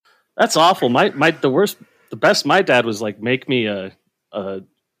That's awful. The best my dad was like, make me a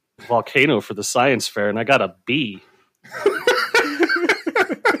volcano for the science fair, and I got a B.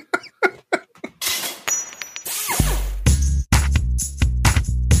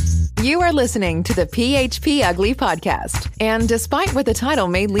 You are listening to the PHP Ugly podcast. And despite what the title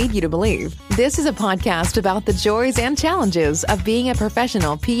may lead you to believe, this is a podcast about the joys and challenges of being a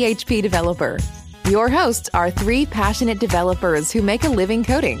professional PHP developer. Your hosts are three passionate developers who make a living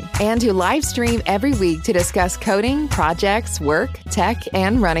coding and who live stream every week to discuss coding, projects, work, tech,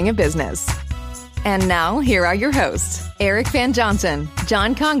 and running a business. And now, here are your hosts, Eric Van Johnson,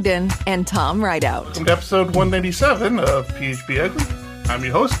 John Congdon, and Tom Rideout. Welcome to episode 197 of PHP Ugly. I'm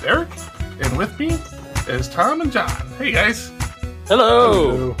your host, Eric, and with me is Tom and John. Hey, guys.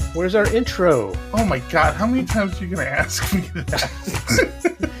 Hello. Where's our intro? Oh, my God. How many times are you going to ask me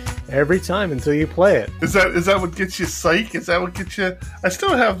that? Every time until you play it. Is that what gets you psych? Is that what gets you... I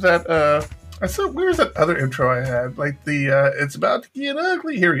still have that... where's that other intro I had? Like the, it's about to get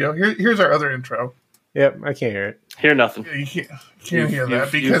ugly. Here we go. Here's our other intro. Yep, I can't hear it. Hear nothing. Yeah, you can't hear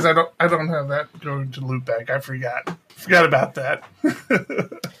that because I don't have that going to loop back. I forgot about that.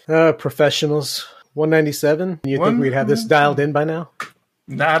 Professionals, 197. You think we'd have this dialed in by now?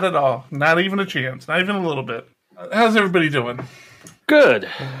 Not at all. Not even a chance. Not even a little bit. How's everybody doing? Good.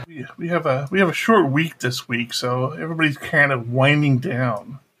 We have a short week this week, so everybody's kind of winding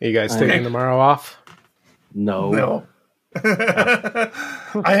down. Are you guys taking tomorrow off? No. I'm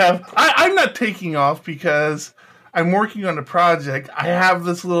not taking off because I'm working on a project. I have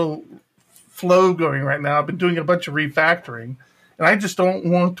this little flow going right now. I've been doing a bunch of refactoring, and I just don't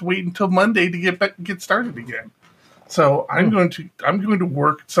want to wait until Monday to get started again. So I'm going to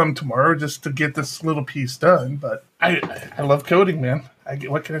work some tomorrow just to get this little piece done. But I love coding, man.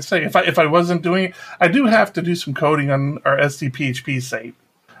 What can I say? If I wasn't doing it, I do have to do some coding on our SDPHP site.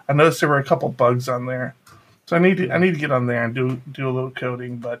 I noticed there were a couple bugs on there. So I need to get on there and do a little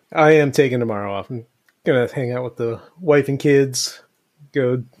coding, but I am taking tomorrow off. I'm gonna hang out with the wife and kids.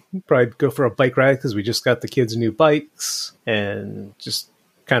 Probably go for a bike ride because we just got the kids new bikes and just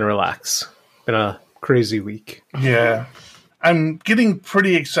kind of relax. Been a crazy week. Yeah, I'm getting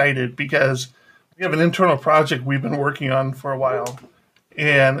pretty excited because we have an internal project we've been working on for a while,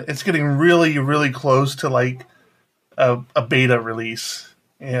 and it's getting really, really close to like a beta release,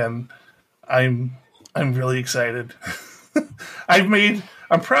 and I'm really excited.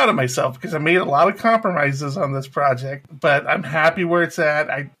 I'm proud of myself because I made a lot of compromises on this project, but I'm happy where it's at.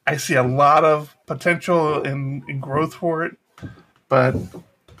 I see a lot of potential and growth for it, but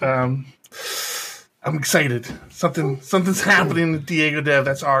I'm excited. Something's happening in Diego Dev.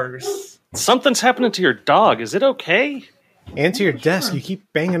 That's ours. Something's happening to your dog. Is it okay? And to your desk. You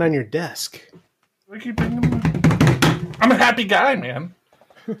keep banging on your desk. I'm a happy guy, man.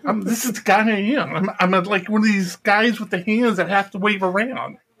 This is the guy I am. I'm like one of these guys with the hands that have to wave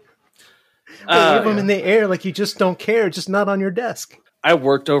around. Wave them in the air like you just don't care, just not on your desk. I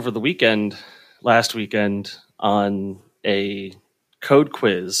worked over the last weekend, on a code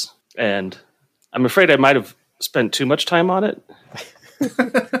quiz, and I'm afraid I might have spent too much time on it.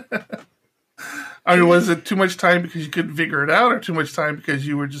 I mean, was it too much time because you couldn't figure it out, or too much time because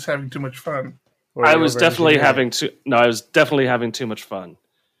you were just having too much fun? I was definitely having too much fun.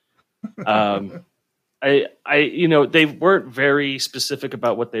 They weren't very specific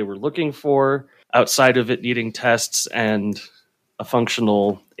about what they were looking for outside of it needing tests and a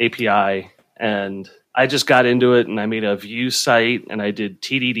functional API. And I just got into it and I made a Vue site and I did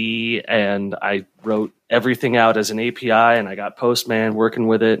TDD and I wrote everything out as an API and I got Postman working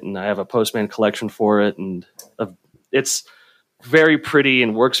with it and I have a Postman collection for it and it's very pretty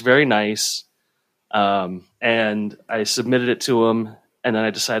and works very nice. And I submitted it to him. And then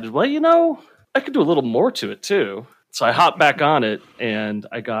I decided, I could do a little more to it too. So I hopped back on it and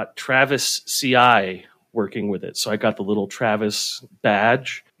I got Travis CI working with it. So I got the little Travis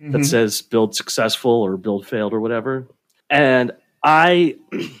badge that says build successful or build failed or whatever. And I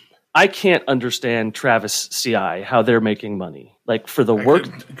can't understand Travis CI, how they're making money. Like for the work.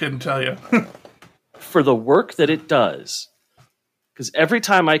 I couldn't tell you. For the work that it does. Because every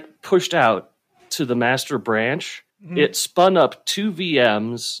time I pushed out to the master branch, it spun up 2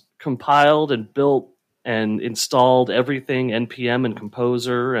 VMs, compiled and built and installed everything, NPM and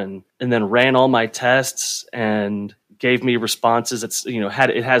Composer, and then ran all my tests and gave me responses.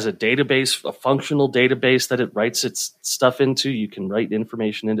 It has a database, a functional database that it writes its stuff into. You can write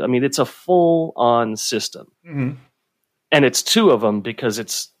information into. I mean, it's a full-on system. Mm-hmm. And it's 2 of them because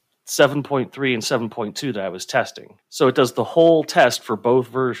it's 7.3 and 7.2 that I was testing. So it does the whole test for both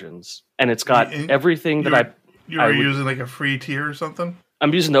versions, and it's got everything that you were using like a free tier or something?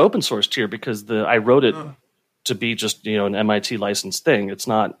 I'm using the open source tier because I wrote it to be just, an MIT licensed thing. It's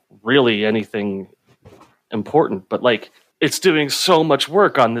not really anything important, but like it's doing so much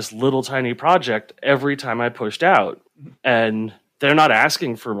work on this little tiny project every time I pushed out. And they're not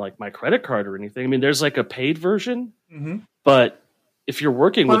asking for like my credit card or anything. I mean, there's like a paid version, but if you're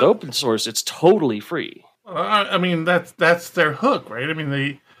working with open source, it's totally free. I mean, that's their hook, right? I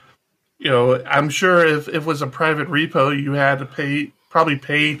mean, I'm sure if it was a private repo, you had to probably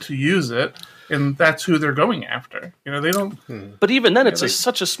pay to use it, and that's who they're going after. They don't. But even then, it's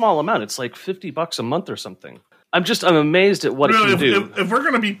such a small amount. It's like $50 a month or something. I'm amazed at what it can do. If we're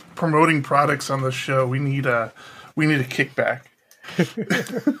going to be promoting products on the show, we need a kickback.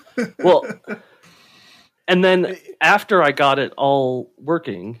 Well, and then after I got it all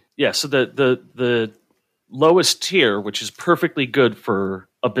working, so the lowest tier, which is perfectly good for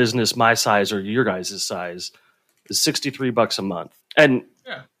a business my size or your guys' size, is $63 a month. And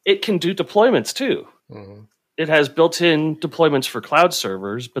it can do deployments too. Mm-hmm. It has built-in deployments for cloud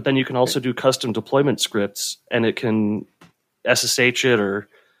servers, but then you can also do custom deployment scripts, and it can SSH it or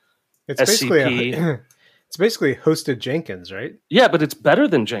SCP. It's basically hosted Jenkins, right? Yeah, but it's better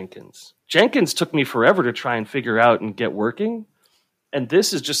than Jenkins. Jenkins took me forever to try and figure out and get working. And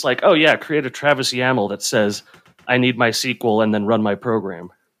this is just like, create a Travis YAML that says, I need my SQL and then run my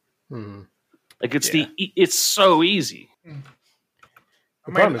program. Hmm. Like it's so easy.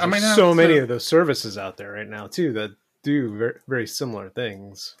 The problem is there's so many of those services out there right now too that do very, very similar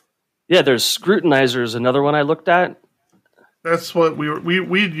things. Yeah, there's Scrutinizer, another one I looked at. That's what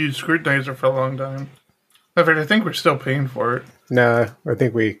we'd used Scrutinizer for a long time. In fact, I think we're still paying for it. No, I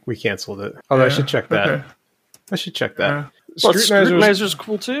think we canceled it. Although I should check that. Okay. I should check that. Well, Scrutinizer's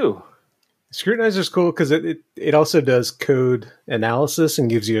cool too. Scrutinizer's cool because it also does code analysis and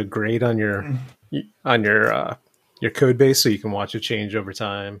gives you a grade on your code base, so you can watch it change over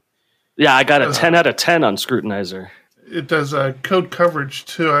time. Yeah, I got a 10 out of 10 on Scrutinizer. It does code coverage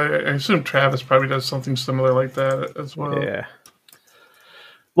too. I assume Travis probably does something similar like that as well. Yeah.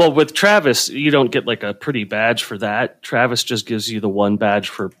 Well, with Travis, you don't get like a pretty badge for that. Travis just gives you the one badge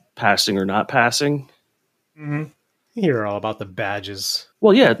for passing or not passing. Mm-hmm. You hear all about the badges.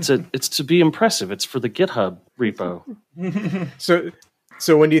 Well, yeah, it's to be impressive. It's for the GitHub repo.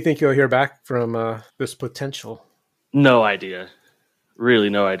 So when do you think you'll hear back from this potential? No idea. Really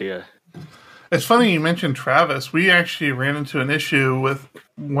no idea. It's funny you mentioned Travis. We actually ran into an issue with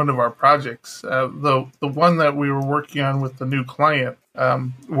one of our projects. The one that we were working on with the new client,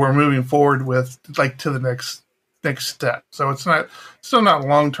 we're moving forward with to the next step. So it's still not a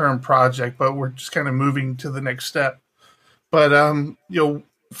long-term project, but we're just kind of moving to the next step. But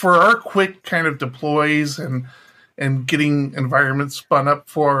for our quick kind of deploys and getting environments spun up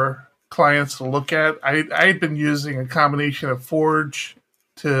for clients to look at, I'd been using a combination of Forge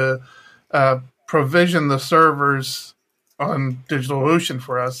to provision the servers on DigitalOcean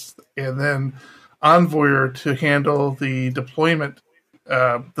for us, and then Envoyer to handle the deployment,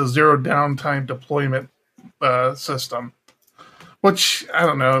 the zero downtime deployment system. Which, I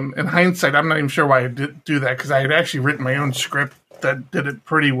don't know, in hindsight, I'm not even sure why I did do that, because I had actually written my own script that did it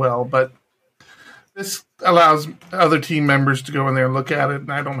pretty well, but this allows other team members to go in there and look at it,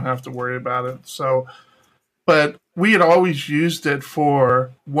 and I don't have to worry about it. So, but we had always used it for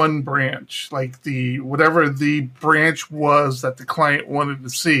one branch, like whatever the branch was that the client wanted to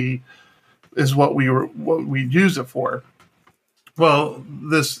see is what we'd use it for. Well,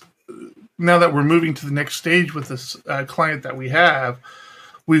 now that we're moving to the next stage with this client that we have,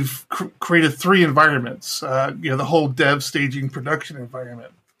 we've created 3 environments. The whole dev, staging, production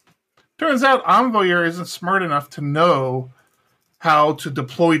environment. Turns out Envoyer isn't smart enough to know how to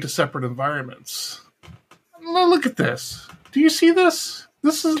deploy to separate environments. Look at this. Do you see this?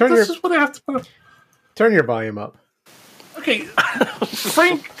 This is what I have to put. Turn your volume up. Okay,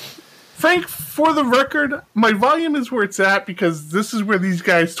 Frank, for the record, my volume is where it's at because this is where these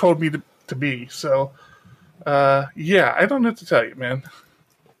guys told me to be. So, I don't have to tell you, man.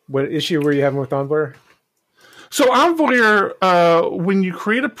 What issue were you having with Envoyer? So Envoyer, when you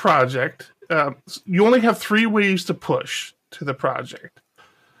create a project, you only have 3 ways to push to the project,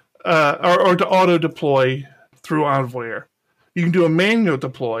 or to auto deploy through Envoyer. You can do a manual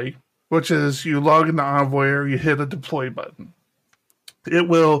deploy, which is you log into Envoyer, you hit a deploy button. It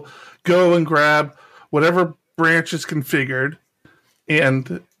will go and grab whatever branch is configured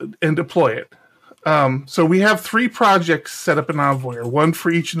and deploy it. So we have 3 projects set up in Envoyer, one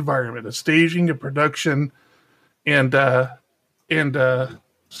for each environment: a staging, a production, and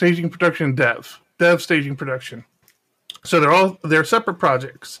staging, production, dev, staging, production. So they're separate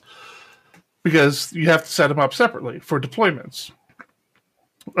projects because you have to set them up separately for deployments.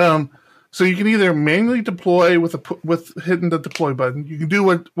 So you can either manually deploy with hitting the deploy button. You can do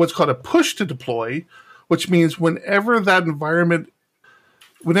what's called a push to deploy, which means whenever that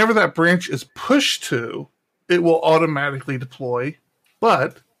branch is pushed to, it will automatically deploy.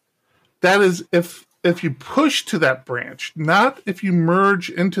 But that is if you push to that branch, not if you merge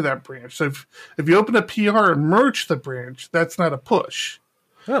into that branch. So if you open a PR and merge the branch, that's not a push.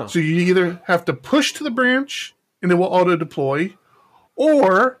 Oh. So you either have to push to the branch and it will auto deploy,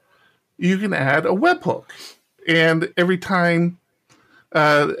 or you can add a webhook. And every time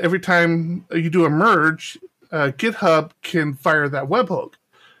you do a merge, GitHub can fire that webhook.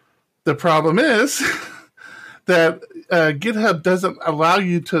 The problem is that GitHub doesn't allow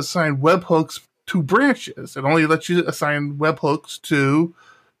you to assign webhooks to branches. It only lets you assign webhooks to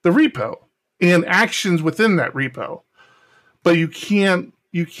the repo and actions within that repo. But you can't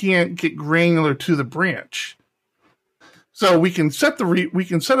get granular to the branch. So we can set a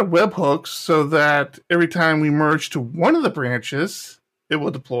webhooks so that every time we merge to one of the branches, it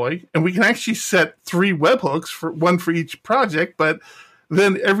will deploy. And we can actually set 3 webhooks, one for each project, but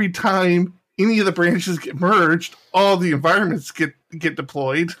then every time any of the branches get merged, all the environments get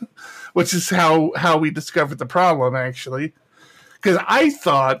deployed, which is how we discovered the problem, actually. Because I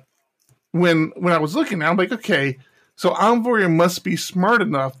thought when I was looking, I'm like, okay, so Envoyer must be smart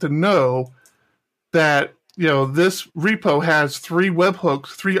enough to know that, this repo has 3 webhooks,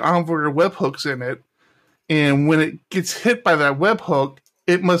 3 Envoyer webhooks in it, and when it gets hit by that webhook,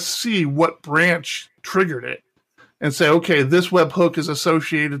 it must see what branch triggered it and say, okay, this webhook is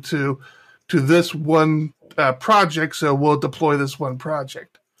associated to this one project, so we'll deploy this one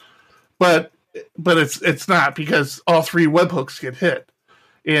project. But it's not, because all 3 webhooks get hit,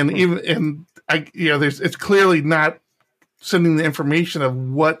 and it's clearly not sending the information of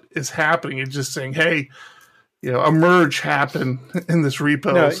what is happening. It's just saying, hey, a merge happened in this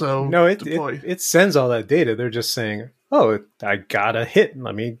repo, deploy. It sends all that data. They're just saying, oh, I got a hit.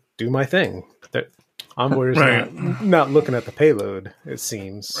 Let me do my thing. Envoyer's not looking at the payload, it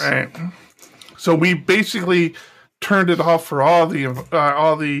seems. Right. So we basically turned it off for all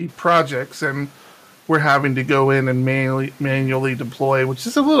the projects, and we're having to go in and manually deploy, which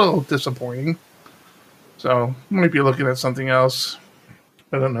is a little disappointing. So might be looking at something else.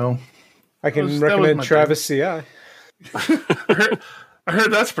 I don't know. I can recommend Travis CI. I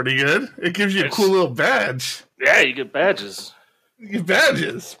heard that's pretty good. It gives you a cool little badge. Yeah, you get badges.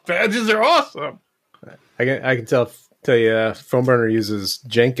 Badges are awesome. I can tell you, PhoneBurner uses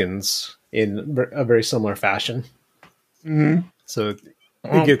Jenkins in a very similar fashion. Mm-hmm. So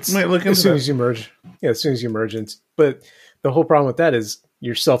it gets as soon as you merge. Yeah, as soon as you merge it. But the whole problem with that is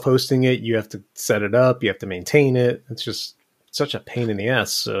you're self-hosting it. You have to set it up. You have to maintain it. It's just such a pain in the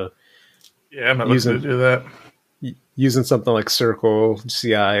ass. So yeah, I'm not looking to do that. Using something like Circle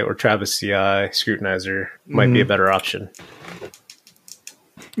CI or Travis CI Scrutinizer might be a better option.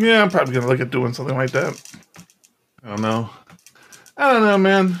 Yeah, I'm probably going to look at doing something like that. I don't know,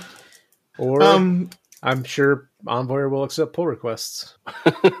 man. Or I'm sure Envoyer will accept pull requests.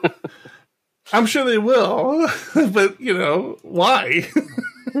 I'm sure they will, but why?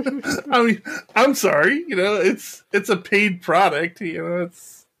 I mean, I'm sorry. It's a paid product.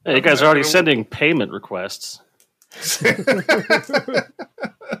 It's. Hey, you guys are already sending payment requests.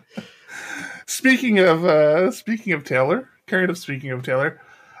 Speaking of Taylor,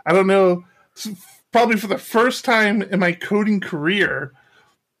 I don't know. Probably for the first time in my coding career,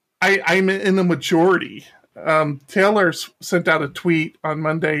 I'm in the majority. Taylor sent out a tweet on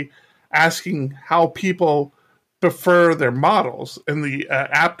Monday asking how people prefer their models in the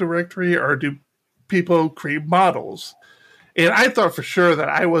app directory, or do people create models? And I thought for sure that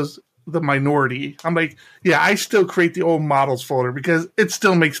I was the minority. I'm like, yeah, I still create the old models folder because it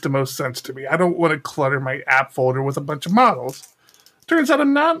still makes the most sense to me. I don't want to clutter my app folder with a bunch of models. Turns out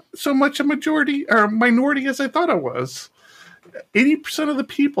I'm not so much a majority or minority as I thought I was. 80% of the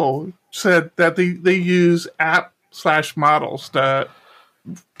people said that they use app/models to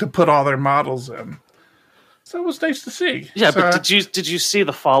put all their models in. So it was nice to see. Yeah, but did you see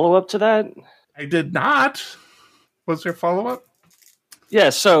the follow-up to that? I did not. Was there follow-up?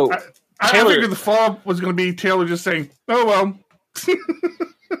 Yeah, so I figured the follow-up was going to be Taylor just saying, oh, well.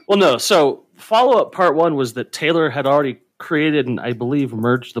 Well, no. So follow-up part 1 was that Taylor had already created and I believe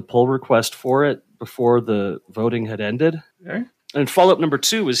merged the pull request for it before the voting had ended. Okay. And follow-up number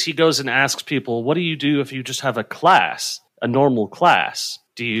 2 is he goes and asks people, what do you do if you just have a class, a normal class?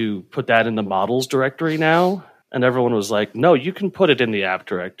 Do you put that in the models directory now? And everyone was like, no, you can put it in the app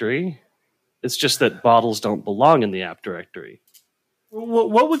directory. It's just that models don't belong in the app directory.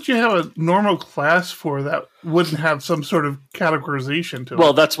 What would you have a normal class for that wouldn't have some sort of categorization to it?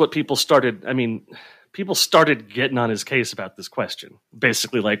 Well, that's what people started. I mean, people started getting on his case about this question.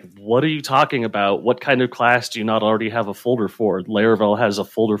 Basically, like, what are you talking about? What kind of class do you not already have a folder for? Laravel has a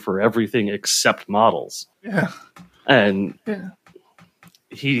folder for everything except models. Yeah. And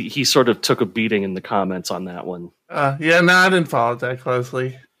he sort of took a beating in the comments on that one. I didn't follow it that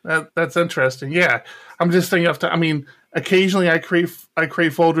closely. That's interesting. Yeah, I'm just thinking I mean, occasionally I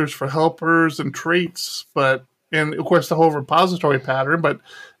create folders for helpers and traits, and of course the whole repository pattern. But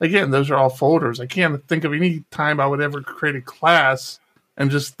again, those are all folders. I can't think of any time I would ever create a class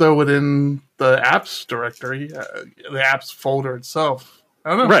and just throw it in the apps directory, the apps folder itself. I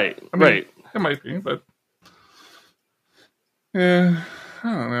don't know. Right. Right. It might be, but yeah, I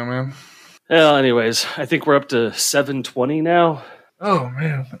don't know, man. Well, anyways, I think we're up to 720 now. Oh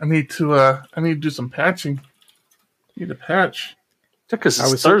man, I need to do some patching. Need a patch. Because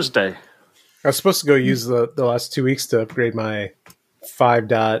it's Thursday. I was supposed to go use the last 2 weeks to upgrade my 5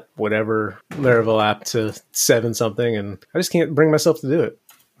 dot whatever Laravel app to 7 something, and I just can't bring myself to do it.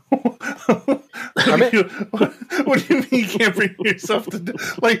 What do you mean you can't bring yourself to do?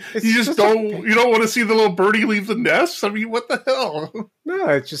 Like, you don't want to see the little birdie leave the nest? I mean, what the hell? No,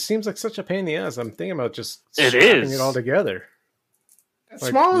 it just seems like such a pain in the ass. I'm thinking about just strapping it all together. As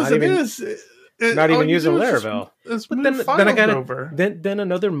small as it is, not even using Laravel. But then I got then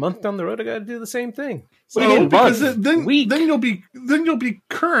another month down the road, I got to do the same thing. So because then you'll be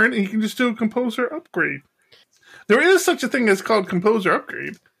current, and you can just do a composer upgrade. There is such a thing as called composer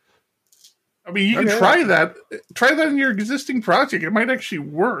upgrade. I mean, you can try that. Try that in your existing project. It might actually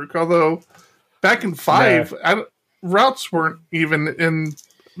work. Although back in 5, routes weren't even in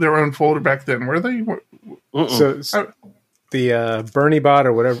their own folder back then, were they? So the Bernie bot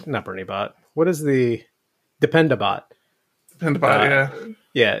or whatever, not Bernie bot. What is the Dependabot? Dependabot,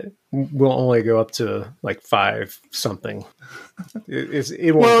 yeah, will only go up to like 5 something.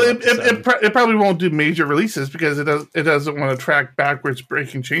 It probably won't do major releases because it doesn't want to track backwards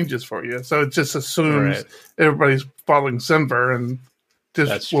breaking changes for you. So it just assumes everybody's following Semver and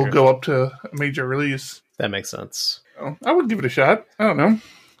just will go up to a major release. That makes sense. So I would give it a shot. I don't know.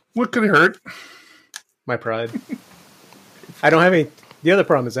 What could it hurt? My pride. I don't have any. The other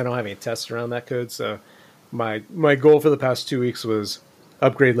problem is I don't have any tests around that code. So my goal for the past 2 weeks was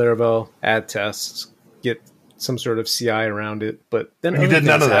upgrade Laravel, add tests, get some sort of CI around it. But then you did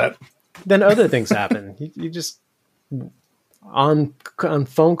none of that. Then other things happen. You just on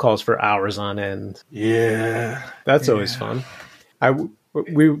phone calls for hours on end. Yeah, that's always fun.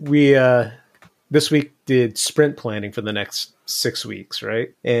 We this week did sprint planning for the next 6 weeks, right?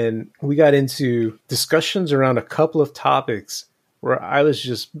 And we got into discussions around a couple of topics where I was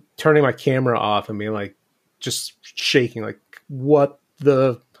just turning my camera off and being like, just shaking, like, what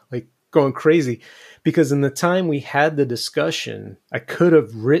the, like, going crazy. Because in the time we had the discussion, I could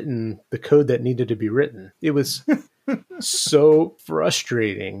have written the code that needed to be written. It was so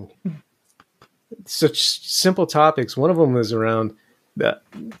frustrating. Such simple topics. One of them was around that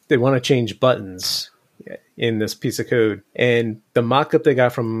they want to change buttons in this piece of code. And the mock-up they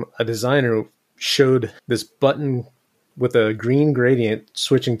got from a designer showed this button with a green gradient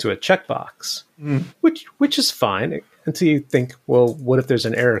switching to a checkbox, which is fine until you think, well, what if there's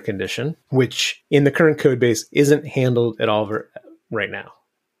an error condition, which in the current code base isn't handled at all right now.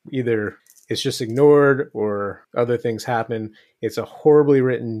 Either it's just ignored or other things happen. It's a horribly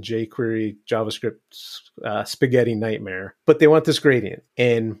written jQuery JavaScript spaghetti nightmare, but they want this gradient.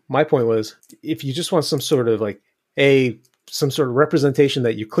 And my point was, if you just want some sort of some sort of representation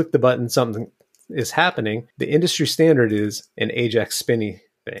that you click the button, something is happening, the industry standard is an Ajax spinny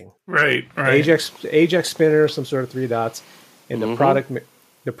thing. Right. Ajax spinner, some sort of 3 dots. And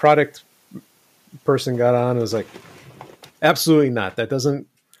the product person got on and was like, absolutely not. That doesn't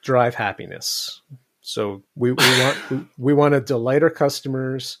drive happiness. So we want to delight our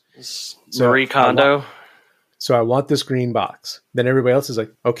customers. Marie Kondo. So I want this green box. Then everybody else is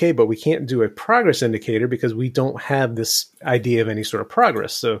like, okay, but we can't do a progress indicator because we don't have this idea of any sort of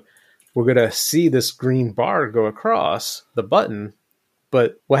progress. So we're going to see this green bar go across the button,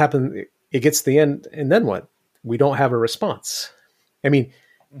 but what happens? It gets to the end, and then what? We don't have a response. I mean,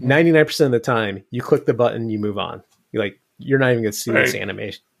 99% of the time, you click the button, you move on. You're not even going to see this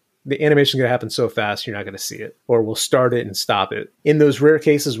animation. The animation is going to happen so fast, you're not going to see it. Or we'll start it and stop it. In those rare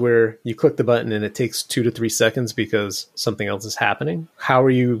cases where you click the button and it takes 2 to 3 seconds because something else is happening, how are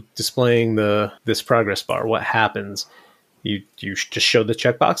you displaying this progress bar? What happens? You just show the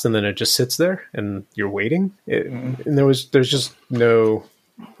checkbox and then it just sits there and you're waiting. And there's just no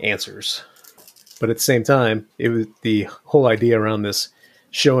answers. But at the same time, it was the whole idea around this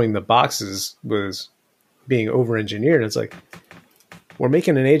showing the boxes was being over-engineered. It's like, we're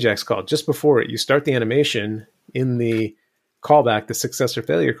making an AJAX call. Just before it, you start the animation in the callback, the success or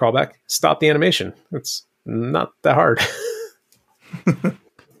failure callback, stop the animation. It's not that hard.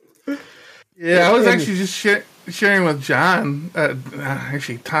 Yeah, I was actually just sharing with John,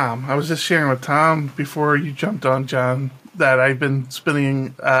 actually Tom. I was just sharing with Tom before you jumped on, John, that I've been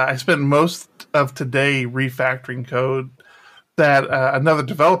I spent most of today refactoring code that another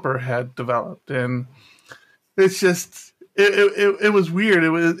developer had developed. And it's just, it was weird.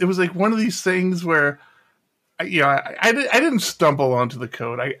 It was like one of these things where, I didn't stumble onto the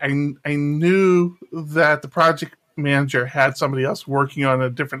code. I knew that the project manager had somebody else working on a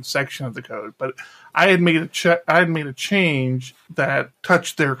different section of the code, but I had made a change that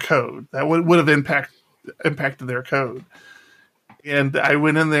touched their code that would have impacted their code. And I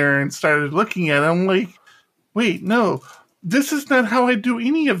went in there and started looking at it. I'm like, wait, no, this is not how I do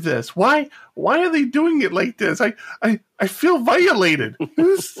any of this. Why are they doing it like this? I feel violated.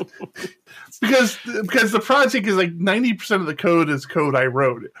 because the project is like 90% of the code is code I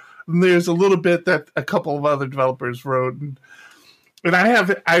wrote. And there's a little bit that a couple of other developers wrote. And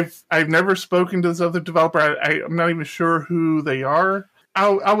I've never spoken to this other developer. I'm not even sure who they are.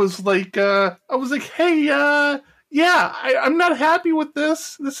 I was like, hey, yeah, I'm not happy with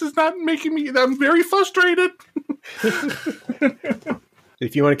this. This is not making me. I'm very frustrated.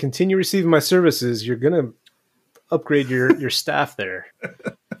 If you want to continue receiving my services, you're gonna upgrade your staff there.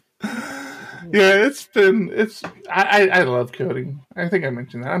 Yeah, I love coding. I think I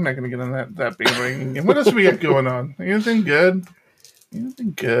mentioned that. I'm not going to get on that bandwagon. And what else do we got going on? Anything good?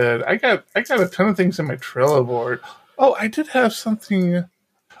 I got a ton of things in my Trello board. Oh, I did have something.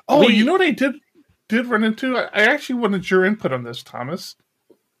 Oh, you know what I did run into? I actually wanted your input on this, Thomas.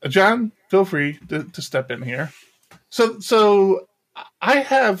 John, feel free to step in here. So I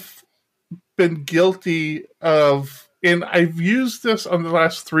have been guilty of. And I've used this on the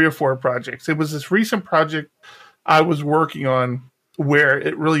last 3 or 4 projects. It was this recent project I was working on where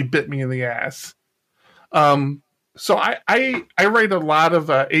it really bit me in the ass. So I write a lot of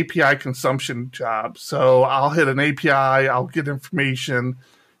API consumption jobs. So I'll hit an API, I'll get information,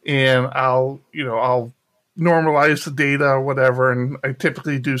 and I'll normalize the data or whatever. And I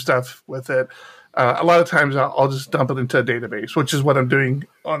typically do stuff with it. A lot of times I'll just dump it into a database, which is what I'm doing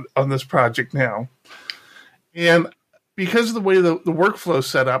on this project now. And because of the way the workflow is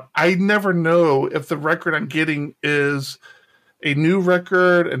set up, I never know if the record I'm getting is a new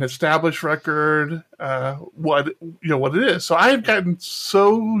record, an established record, what it is. So I've gotten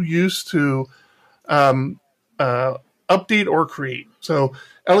so used to update or create. So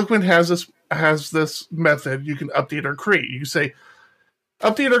Eloquent has this method you can update or create. You can say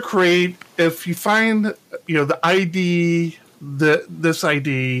update or create if you find the ID, this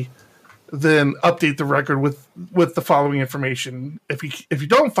ID. Then update the record with the following information. If you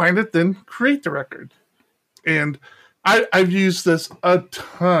don't find it, then create the record. And I've used this a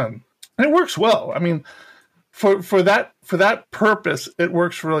ton, and it works well. I mean, for that purpose, it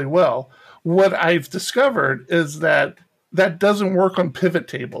works really well. What I've discovered is that doesn't work on pivot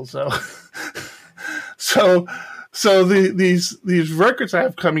tables, though. So these records I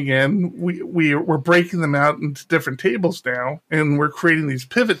have coming in, we're breaking them out into different tables now, and we're creating these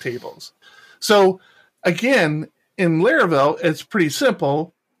pivot tables. So again, in Laravel, it's pretty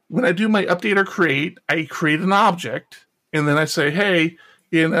simple. When I do my update or create, I create an object, and then I say, hey,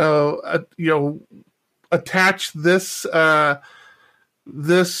 attach this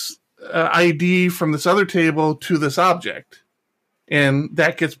ID from this other table to this object, and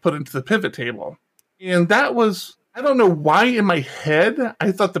that gets put into the pivot table. And that was, I don't know why in my head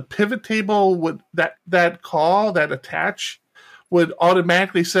I thought the pivot table would that call, that attach, would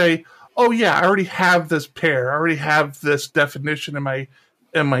automatically say, oh yeah, I already have this pair. I already have this definition in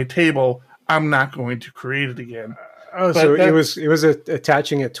my table. I'm not going to create it again. So it was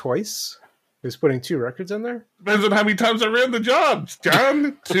attaching it twice? It was putting 2 records in there? Depends on how many times I ran the jobs,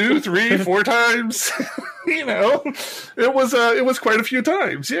 John. 2, 3, 4 times. It was quite a few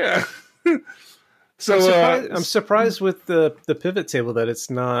times. Yeah. So I'm surprised with the pivot table that it's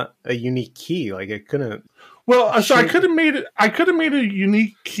not a unique key. Like it couldn't. Well, so I could have made a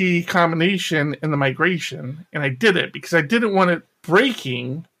unique key combination in the migration, and I did it because I didn't want it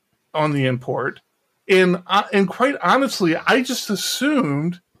breaking on the import. And quite honestly, I just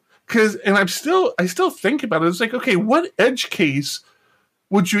assumed I still think about it. It's like, okay, what edge case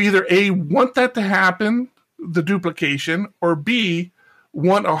would you either A, want that to happen, the duplication, or B,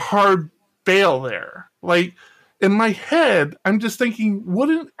 want a hard fail there? Like in my head, I'm just thinking,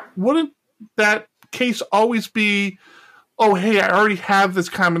 wouldn't that case always be, oh, hey, I already have this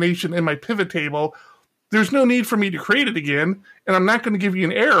combination in my pivot table. There's no need for me to create it again, and I'm not going to give you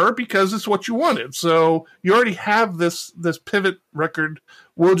an error because it's what you wanted. So you already have this pivot record.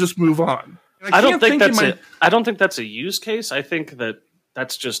 We'll just move on. I don't think that's a use case. I think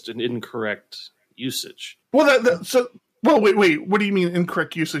that's just an incorrect usage. Well, wait. What do you mean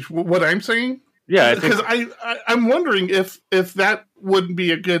incorrect usage? What I'm saying? Yeah, because I'm wondering if that wouldn't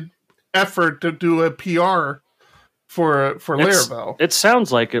be a good effort to do a PR for Laravel. It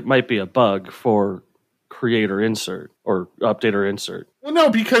sounds like it might be a bug for create or insert or update or insert. Well, no,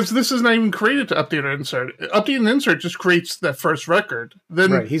 because this is not even created to update or insert. Update and insert just creates that first record.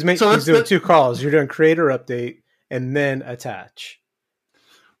 Then right, he's doing two calls. You're doing create or update and then attach.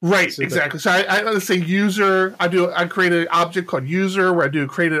 Right, so exactly. So I let's say user. I create an object called user where I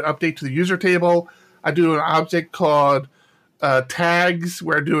create an update to the user table. I do an object called tags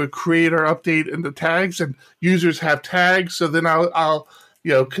where I do a create or update in the tags, and users have tags. So then I'll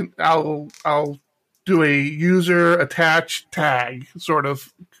do a user attach tag sort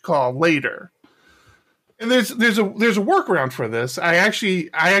of call later. And there's a workaround for this. I actually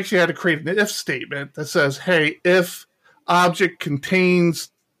had to create an if statement that says, hey, if object contains,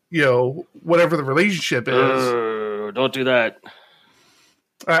 whatever the relationship is. Don't do that.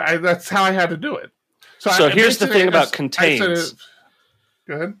 That's how I had to do it. So here's the thing about contains.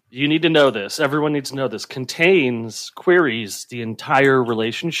 Go ahead. You need to know this. Everyone needs to know this. Contains queries the entire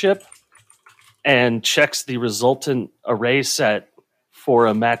relationship and checks the resultant array set for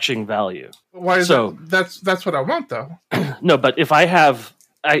a matching value. Why is that? That's what I want, though. No, but if I have,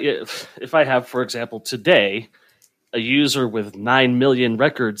 for example, today, a user with 9 million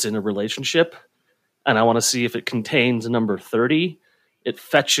records in a relationship, and I want to see if it contains a number 30, it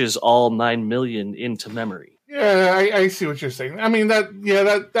fetches all 9 million into memory. Yeah, I see what you're saying. I mean that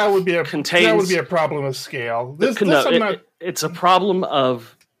would be a problem of scale. It's a problem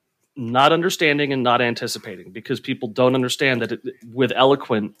of not understanding and not anticipating, because people don't understand that with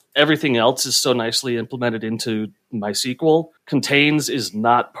Eloquent, everything else is so nicely implemented into MySQL. Contains is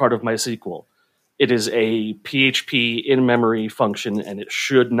not part of MySQL. It is a PHP in-memory function, and it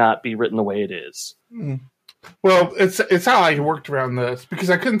should not be written the way it is. Mm. Well, it's how I worked around this, because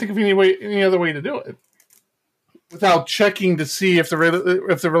I couldn't think of any other way to do it without checking to see if the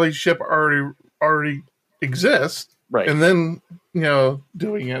relationship already exists. Right. And then,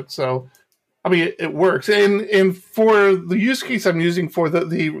 doing it. So, I mean, it works. And for the use case I'm using for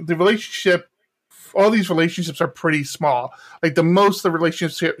the relationship, all these relationships are pretty small. Like the most the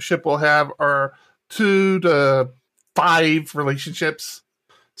relationship will have are 2 to 5 relationships.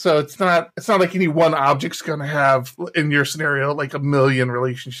 So it's not like any one object's going to have, in your scenario, like 1 million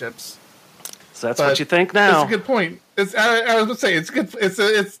relationships. So that's what you think now. That's a good point. I was going to say, it's good.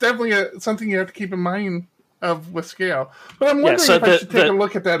 It's definitely something you have to keep in mind with scale. But I'm wondering if I should take a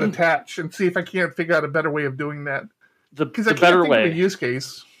look at that attach and see if I can't figure out a better way of doing that. Because I can't think of a use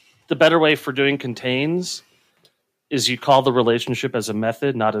case. The better way for doing contains is you call the relationship as a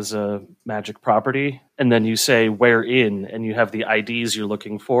method, not as a magic property, and then you say where in, and you have the IDs you're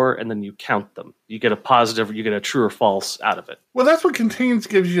looking for, and then you count them. You get a positive, you get a true or false out of it. Well, that's what contains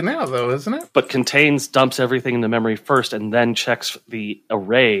gives you now, though, isn't it? But contains dumps everything into memory first, and then checks the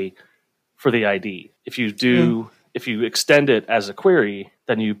array for the ID. If you extend it as a query,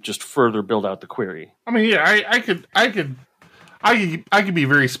 then you just further build out the query. I mean, yeah, I could be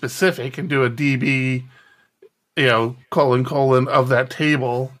very specific and do a DB, colon of that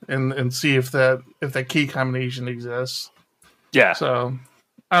table and see if that key combination exists. Yeah. So,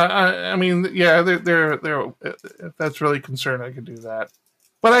 I mean, yeah, they're if that's really concerned, I could do that.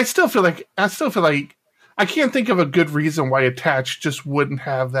 But I still feel like I can't think of a good reason why attach just wouldn't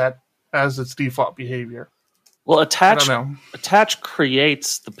have that as its default behavior. Well, attach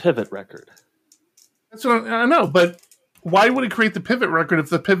creates the pivot record. That's what I know, but why would it create the pivot record if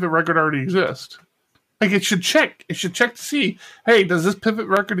the pivot record already exists? Like it should check. It should check to see, hey, does this pivot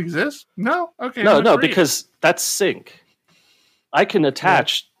record exist? No? Okay. No, because that's sync. I can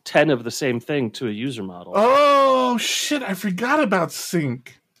attach 10 of the same thing to a user model. Oh shit, I forgot about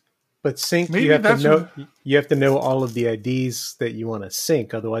sync. But sync, you have to know all of the IDs that you want to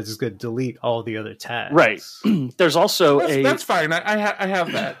sync. Otherwise, it's going to delete all the other tags. Right. There's also that's fine. I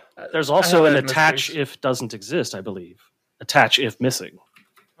have that. There's also an attach if doesn't exist, I believe. Attach if missing.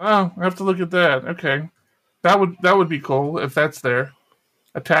 Oh, I have to look at that. Okay, that would be cool if that's there.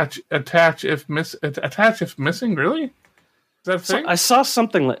 Attach if missing. Really? Is that a thing? So I saw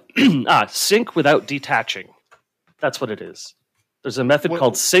something like sync without detaching. That's what it is. There's a method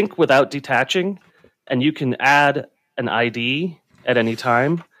called sync without detaching, and you can add an ID at any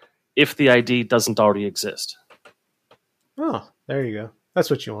time, if the ID doesn't already exist. Oh, there you go. That's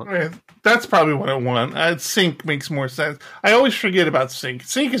what you want. Right. That's probably what I want. Sync makes more sense. I always forget about sync.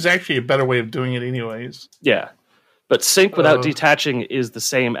 Sync is actually a better way of doing it anyways. Yeah. But sync without detaching is the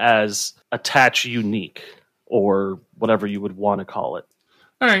same as attach unique, or whatever you would want to call it.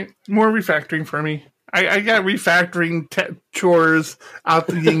 All right. More refactoring for me. I got refactoring chores out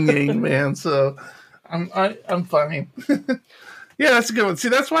the yin yang, man. So I'm fine. Yeah, that's a good one. See,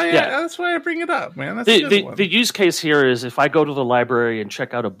 that's why I bring it up, man. That's a good one. The use case here is if I go to the library and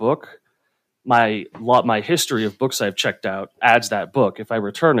check out a book, my history of books I've checked out adds that book. If I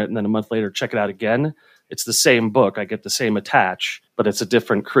return it and then a month later check it out again, it's the same book. I get the same attach, but it's a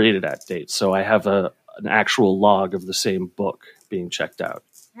different created at date. So I have an actual log of the same book being checked out.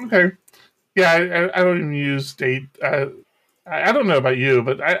 Okay. Yeah, I don't even use date. I don't know about you,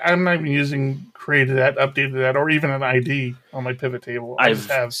 but I'm not even using created at, updated at, or even an ID on my pivot table. I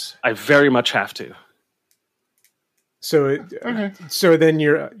very much have to. So so then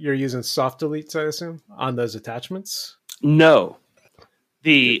you're using soft deletes, I assume, on those attachments? No.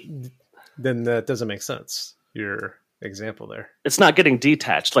 Then that doesn't make sense. Your example there. It's not getting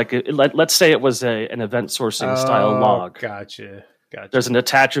detached. Let's say it was an event sourcing style log. Gotcha. There's an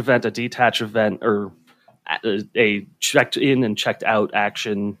attach event, a detach event, or a checked in and checked out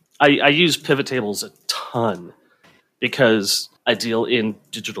action. I use pivot tables a ton because I deal in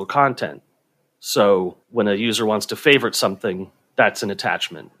digital content. So when a user wants to favorite something, that's an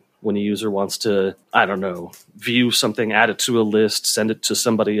attachment. When a user wants to, view something, add it to a list, send it to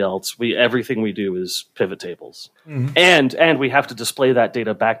somebody else, everything we do is pivot tables. Mm-hmm. And we have to display that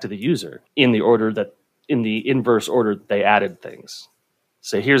data back to the user in the inverse order they added things.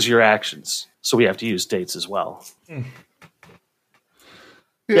 So here's your actions. So we have to use dates as well.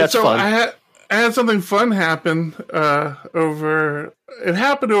 Yeah, so fun. I had something fun happen over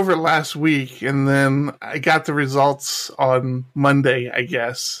last week, and then I got the results on Monday, I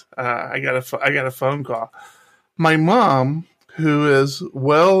guess. I got a phone call. My mom, who is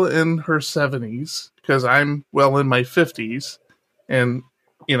well in her 70s, because I'm well in my 50s, and,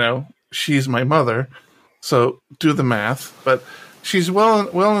 she's my mother, so do the math, but she's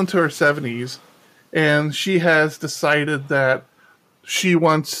well into her 70s, and she has decided that she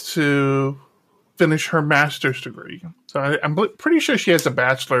wants to finish her master's degree. So I'm pretty sure she has a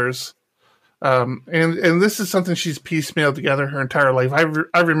bachelor's. And this is something she's piecemealed together her entire life.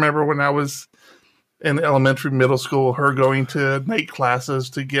 I remember when I was in elementary, middle school, her going to night classes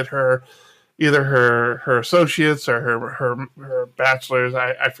to get her either her associates or her bachelor's.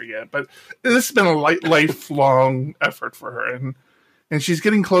 I forget. But this has been a lifelong effort for her. And she's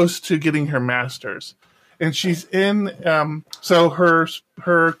getting close to getting her master's. And she's in, so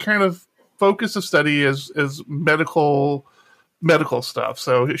her kind of focus of study is medical stuff.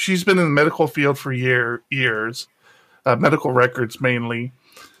 So she's been in the medical field for years, medical records mainly.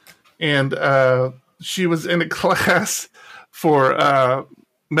 And she was in a class for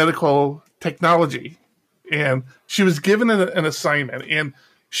medical technology. And she was given an assignment, and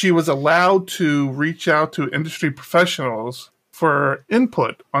she was allowed to reach out to industry professionals for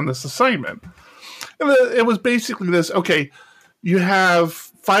input on this assignment. And it was basically this, okay, you have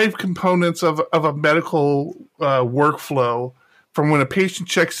 5 components of a medical workflow, from when a patient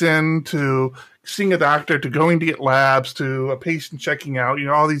checks in to seeing a doctor to going to get labs to a patient checking out,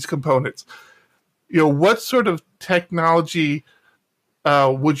 all these components. What sort of technology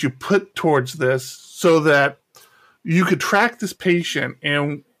would you put towards this so that you could track this patient,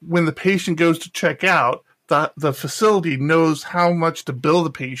 and when the patient goes to check out, the facility knows how much to bill the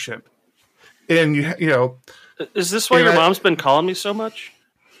patient? And is this why your mom's been calling me so much?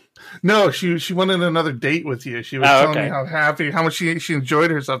 No, she wanted another date with you. She was telling me how happy, how much she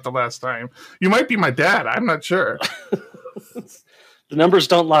enjoyed herself the last time. You might be my dad. I'm not sure. The numbers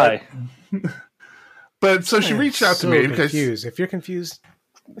don't lie. But so she reached out to me because if you're confused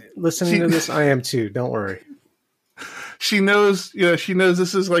listening to this, I am too. Don't worry. She knows, she knows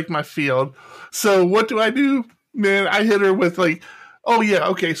this is like my field. So what do I do, man? I hit her with oh yeah,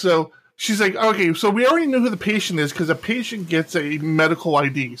 okay, so. She's like, okay, so we already know who the patient is because a patient gets a medical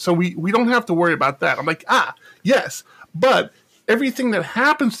ID. So we don't have to worry about that. I'm like, yes. But everything that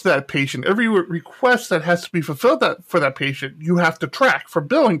happens to that patient, every request that has to be fulfilled for that patient, you have to track for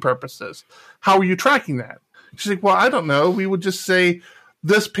billing purposes. How are you tracking that? She's like, well, I don't know. We would just say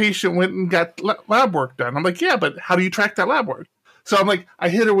this patient went and got lab work done. I'm like, yeah, but how do you track that lab work? So I'm like, I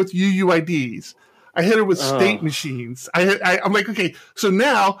hit her with UUIDs. I hit her with state machines. I'm like, okay, so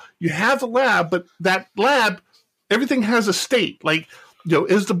now you have the lab, but that lab, everything has a state. Like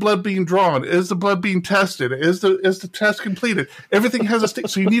is the blood being drawn? Is the blood being tested? Is the test completed? Everything has a state,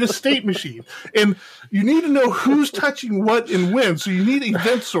 so you need a state machine, and you need to know who's touching what and when. So you need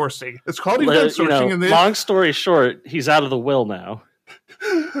event sourcing. It's called event sourcing. And long story short, he's out of the will now.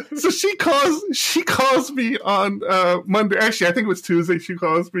 So she calls me on Monday. Actually, I think it was Tuesday. She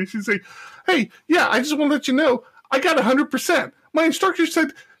calls me. She's like, "Hey, yeah, I just want to let you know I got 100%. My instructor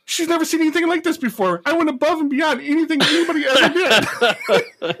said." She's never seen anything like this before. I went above and beyond anything anybody ever did.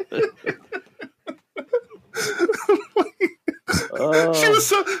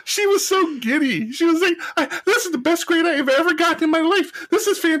 She was so giddy. She was like, "This is the best grade I've ever gotten in my life. This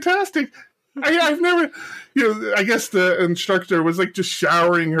is fantastic." I've never, I guess the instructor was like just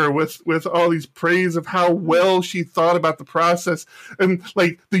showering her with all these praise of how well she thought about the process and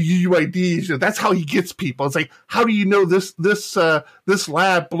like the UUIDs. That's how he gets people. It's like, how do you know this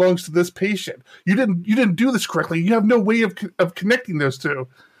lab belongs to this patient? You didn't do this correctly. You have no way of connecting those two.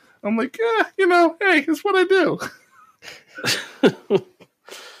 I'm like, hey, it's what I do.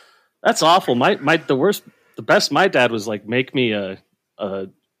 That's awful. The best my dad was like, make me a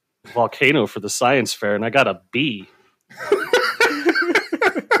volcano for the science fair, and I got a B.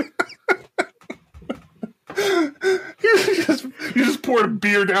 You just poured a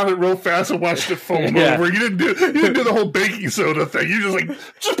beer down it real fast and watched it foam over. You didn't do the whole baking soda thing. You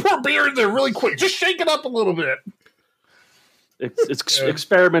just pour beer in there really quick. Just shake it up a little bit. It's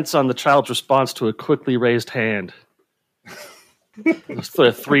experiments on the child's response to a quickly raised hand. It's a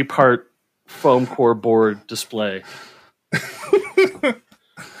 3-part foam core board display.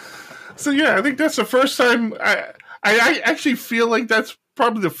 So yeah, I think that's the first time I actually feel like that's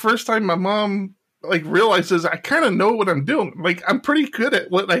probably the first time my mom like realizes I kind of know what I'm doing. Like I'm pretty good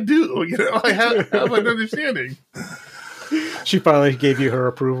at what I do. I have an understanding. She finally gave you her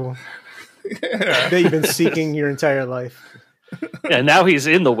approval. Yeah. That you've been seeking your entire life. Yeah, now he's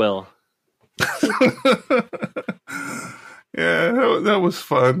in the will. Yeah, that was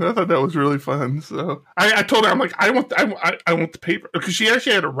fun. I thought that was really fun. So I told her, I'm like, I want the paper, because she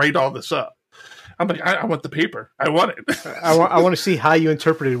actually had to write all this up. I'm like, I want the paper. I want it. I want to see how you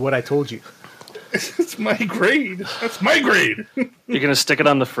interpreted what I told you. It's my grade. That's my grade. You're gonna stick it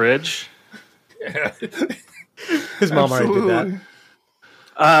on the fridge? Yeah. His mom already did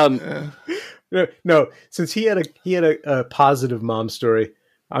that. No, since he had a positive mom story,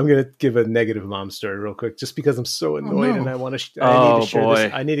 I'm gonna give a negative mom story real quick, just because I'm so annoyed and I want to. I need to share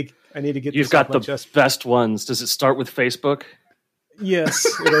this. I need to get. You've this got off my the chest. best ones. Does it start with Facebook? Yes,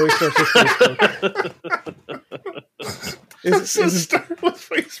 it always starts with Facebook. Start with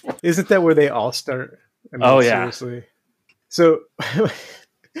Facebook. Isn't that where they all start? I mean, seriously. So,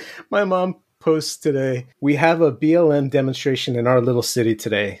 my mom posts today. We have a BLM demonstration in our little city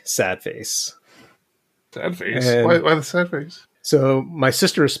today. Sad face. Sad face. Why the sad face? So my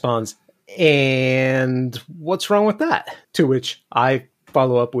sister responds, and what's wrong with that? To which I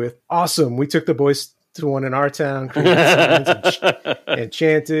follow up with, awesome. We took the boys to one in our town, created signs and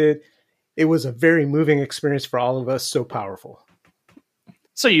chanted. It was a very moving experience for all of us. So powerful.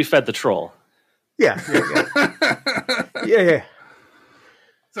 So you fed the troll. Yeah. Yeah.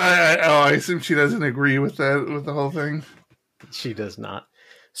 So I assume she doesn't agree with that, with the whole thing. She does not.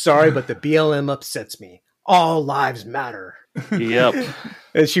 Sorry, but the BLM upsets me. All lives matter. Yep.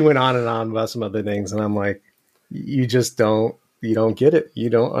 And she went on and on about some other things, and I'm like, you don't get it. You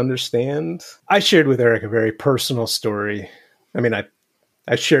don't understand. I shared with Eric a very personal story. I mean, I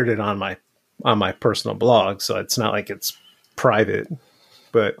shared it on my personal blog, so it's not like it's private.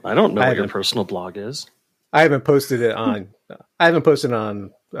 But I don't know what your personal blog is. I haven't posted it on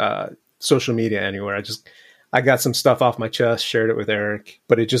social media anywhere. I got some stuff off my chest, shared it with Eric,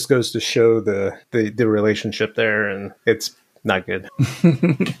 but it just goes to show the relationship there, and it's not good.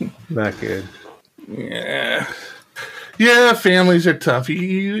 Not good. Yeah, families are tough.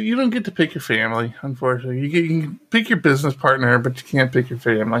 You don't get to pick your family, unfortunately. You can pick your business partner, but you can't pick your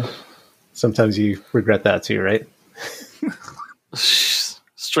family. Sometimes you regret that too, right?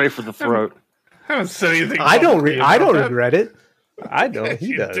 Straight for the throat. I haven't said anything. I don't regret it. I don't.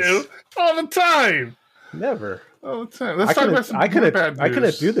 He does. Do. All the time. Never. All the time. Let's talk about some bad news. I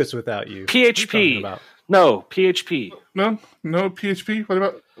couldn't do this without you. PHP. No, PHP. No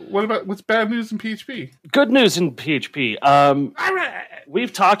PHP. What about what's bad news in PHP? Good news in PHP.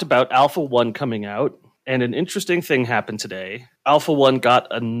 We've talked about Alpha 1 coming out, and an interesting thing happened today. Alpha 1 got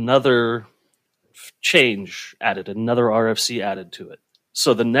another change added, another RFC added to it.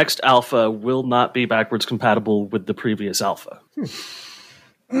 So the next Alpha will not be backwards compatible with the previous Alpha.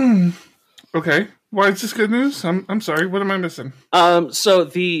 Okay. Why is this good news? I'm sorry. What am I missing? So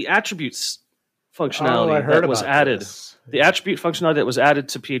the attributes functionality that was added. The attribute functionality that was added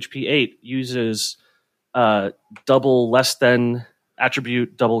to PHP 8 uses double less than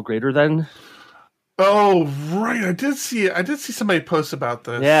attribute double greater than. Oh, right. I did see somebody post about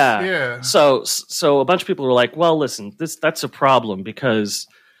this. Yeah. So a bunch of people were like, well, listen, that's a problem because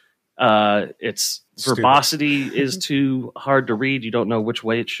it's verbosity is too hard to read. You don't know which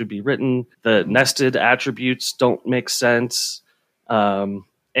way it should be written. The nested attributes don't make sense. And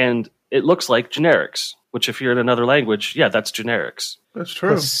it looks like generics, which if you're in another language, yeah, that's generics. That's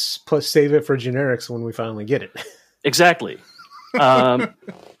true. Plus save it for generics when we finally get it. Exactly.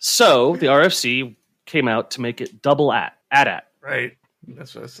 So the RFC came out to make it double AT-AT. Right.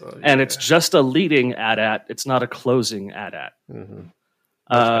 That's what I saw. Yeah. And it's just a leading AT-AT. It's not a closing AT-AT.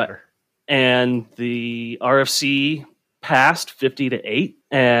 Mm-hmm. And the RFC passed 50-8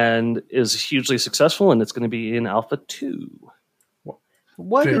 and is hugely successful, and it's going to be in Alpha 2.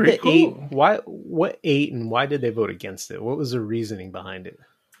 What did the 8? What 8 and why did they vote against it? What was the reasoning behind it?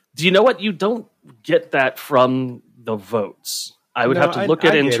 Do you know what? You don't get that from the votes. I would have to look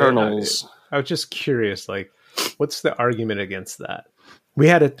at internals. I was just curious, like, what's the argument against that? We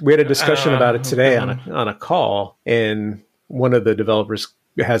had a discussion about it today on a call, and one of the developers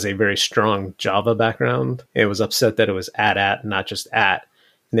has a very strong Java background. It was upset that it was at, not just at.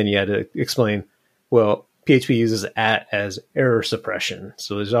 And then you had to explain, well, PHP uses at as error suppression.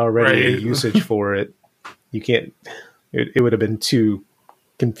 So there's already a usage for it. You can't, it would have been too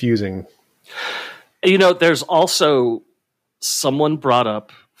confusing. You know, there's also someone brought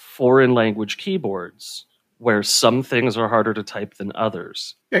up foreign language keyboards where some things are harder to type than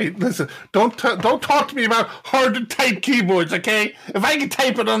others. Hey, listen, don't talk to me about hard to type keyboards, okay? If I can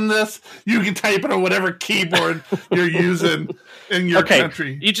type it on this, you can type it on whatever keyboard you're using in your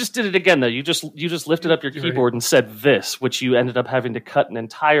country. You just did it again, though. You just lifted up your keyboard and said this, which you ended up having to cut an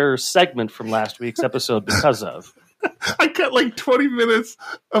entire segment from last week's episode because of. I cut like 20 minutes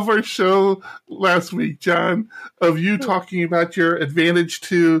of our show last week, John, of you talking about your Advantage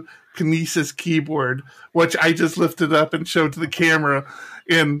 2 Kinesis keyboard, which I just lifted up and showed to the camera.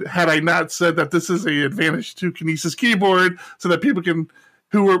 And had I not said that this is a Advantage 2 Kinesis keyboard, so that people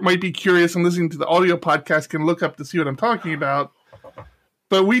might be curious and listening to the audio podcast can look up to see what I'm talking about.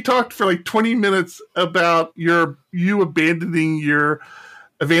 But we talked for like 20 minutes about you abandoning your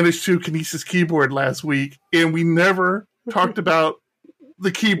Advantage 2 Kinesis keyboard last week, and we never talked about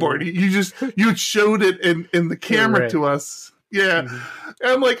the keyboard. You showed it in the camera to us. Yeah. Mm-hmm.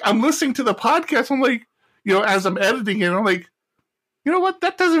 And I'm listening to the podcast. I'm like, as I'm editing it, I'm like, you know what?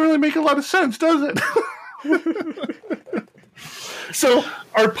 That doesn't really make a lot of sense, does it? So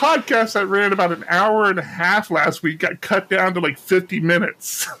our podcast that ran about an hour and a half last week got cut down to like 50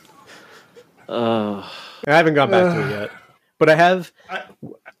 minutes. I haven't gone back to it yet, but I have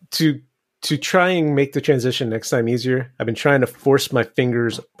to try and make the transition next time easier. I've been trying to force my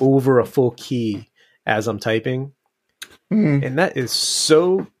fingers over a full key as I'm typing. And that is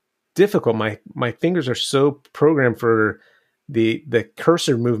so difficult. My fingers are so programmed for the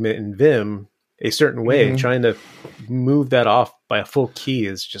cursor movement in Vim a certain way. Trying to move that off by a full key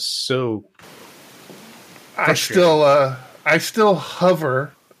is just so frustrating. I still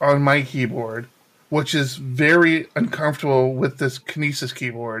hover on my keyboard, which is very uncomfortable with this Kinesis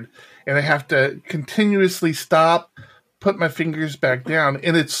keyboard. And I have to continuously stop, put my fingers back down,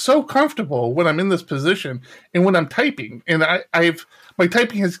 and it's so comfortable when I'm in this position and when I'm typing. And my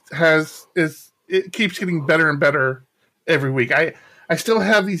typing it keeps getting better and better every week. I still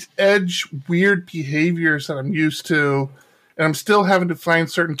have these edge weird behaviors that I'm used to, and I'm still having to find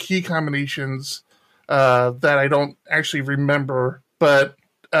certain key combinations that I don't actually remember. But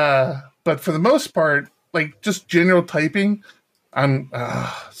for the most part, like just general typing, I'm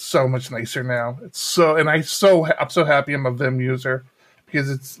so much nicer now. I'm so happy I'm a Vim user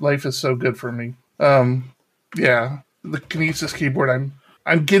because life is so good for me. Yeah, the Kinesis keyboard,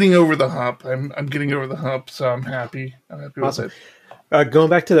 I'm getting over the hump. I'm getting over the hump, so I'm happy. Awesome. With it. Going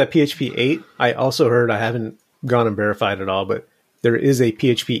back to that PHP 8, I also heard, I haven't gone and verified it all, but there is a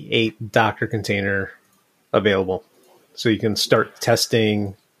PHP 8 Docker container available, so you can start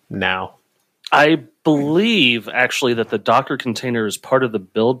testing now. I believe, actually, that the Docker container is part of the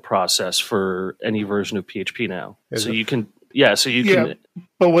build process for any version of PHP now. You can.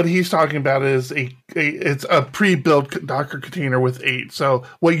 But what he's talking about is it's a pre-built Docker container with 8. So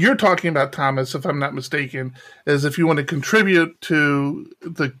what you're talking about, Thomas, if I'm not mistaken, is if you want to contribute to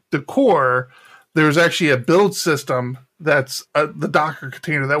the core, there's actually a build system that's the Docker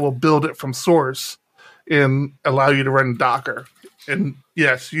container that will build it from source and allow you to run Docker. And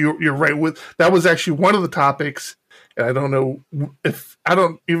yes, you're right. That was actually one of the topics I don't know if I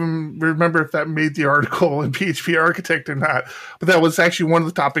don't even remember if that made the article in PHP Architect or not. But that was actually one of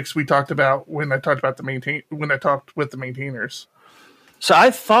the topics we talked about when I talked about when I talked with the maintainers. So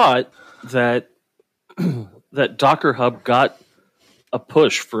I thought that that Docker Hub got a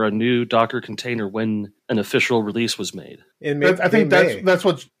push for a new Docker container when an official release was made. I think that's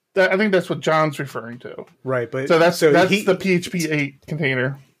what John's referring to. Right, but that's the PHP 8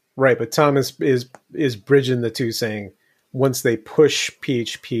 container. Right, but Tom is bridging the two, saying once they push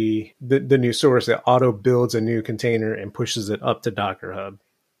PHP, the new source, it auto builds a new container and pushes it up to Docker Hub.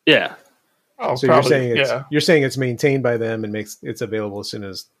 Yeah. Oh, so probably, you're saying it's maintained by them and makes it's available as soon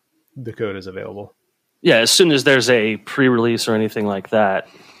as the code is available. Yeah, as soon as there's a pre-release or anything like that.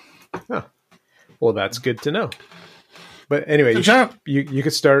 Huh. Well, that's good to know. But anyway, so John, you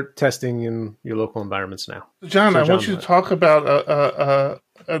could start testing in your local environments now. John, I want you to talk about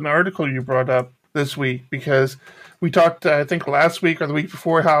an article you brought up this week, because we talked, I think last week or the week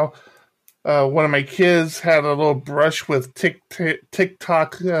before, how one of my kids had a little brush with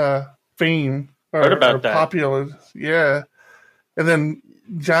TikTok fame. Heard about that. Popular, yeah. And then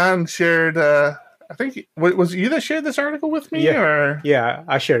John shared, I think, was you that shared this article with me? Yeah,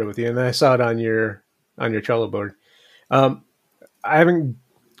 I shared it with you, and then I saw it on your Trello board. I haven't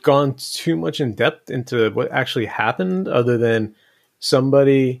gone too much in depth into what actually happened, other than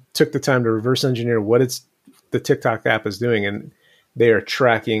somebody took the time to reverse engineer what the TikTok app is doing, and they are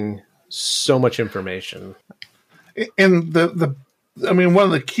tracking so much information. And one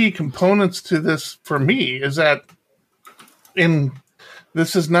of the key components to this for me is that,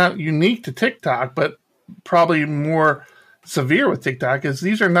 this is not unique to TikTok, but probably more severe with TikTok, is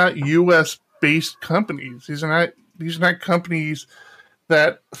these are not U.S. based companies. These are not companies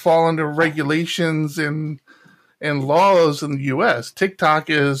that fall under regulations and laws in the U.S. TikTok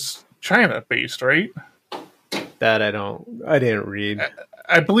is China based, right? That I didn't read.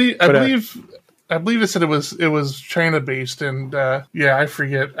 I believe it said it was China based, and I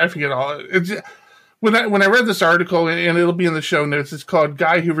forget all. When I read this article, and it'll be in the show notes, it's called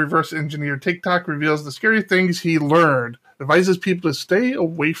 "Guy Who Reverse Engineered TikTok Reveals the Scary Things He Learned, Advises People to Stay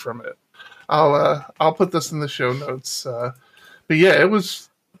Away from It." I'll put this in the show notes. But yeah, it was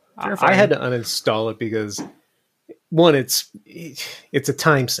terrifying. I had to uninstall it because, one, it's a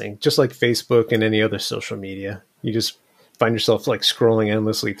time sink, just like Facebook and any other social media. You just find yourself like scrolling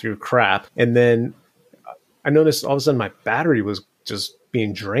endlessly through crap. And then I noticed all of a sudden my battery was just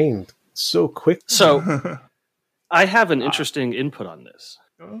being drained so quick. So I have an interesting input on this.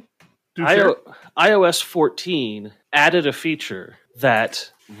 iOS 14 added a feature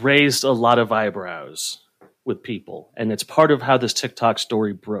that raised a lot of eyebrows with people, and it's part of how this TikTok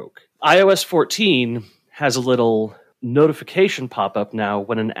story broke. iOS 14 has a little notification pop-up now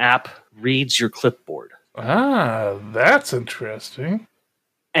when an app reads your clipboard. Ah, that's interesting.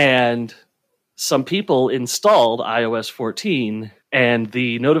 And some people installed iOS 14, and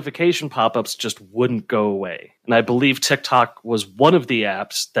the notification pop-ups just wouldn't go away. And I believe TikTok was one of the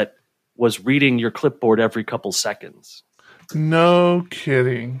apps that was reading your clipboard every couple seconds. No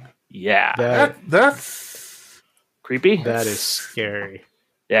kidding. Yeah. That's creepy. That is scary.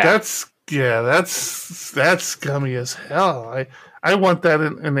 Yeah. That's scummy as hell. I want that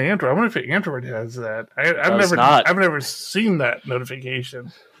in Android. I wonder if Android has that. I've never seen that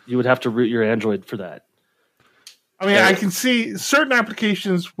notification. You would have to root your Android for that. I mean, I can see certain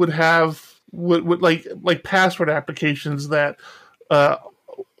applications would have would like password applications that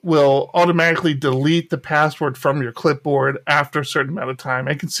will automatically delete the password from your clipboard after a certain amount of time.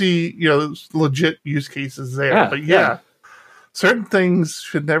 I can see, legit use cases there. But certain things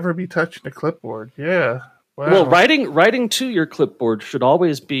should never be touching a clipboard. Yeah. Wow. Well, writing to your clipboard should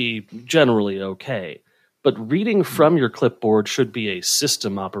always be generally okay. But reading from your clipboard should be a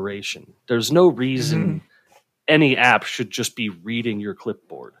system operation. There's no reason any app should just be reading your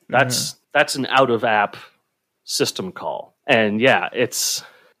clipboard. That's an out-of-app system call. And yeah,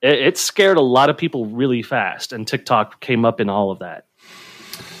 it scared a lot of people really fast, and TikTok came up in all of that.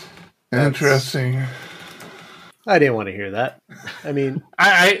 Interesting. I didn't want to hear that. I mean,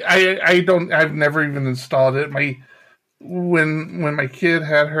 I've never even installed it. When my kid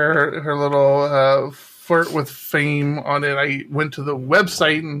had her little flirt with fame on it, I went to the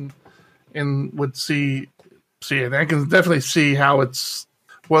website and would see it. I can definitely see how it's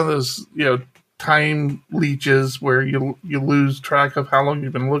one of those, time leeches where you lose track of how long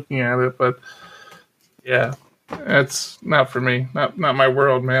you've been looking at it. But yeah, that's not for me. Not my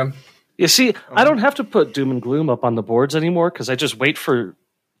world, man. You see, I don't have to put doom and gloom up on the boards anymore because I just wait for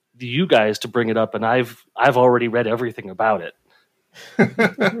you guys to bring it up, and I've already read everything about it.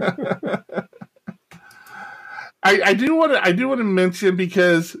 I do want to mention,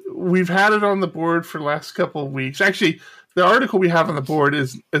 because we've had it on the board for the last couple of weeks. Actually, the article we have on the board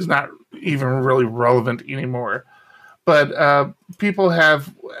is not even really relevant anymore. But people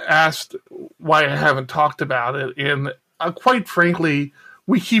have asked why I haven't talked about it, and quite frankly,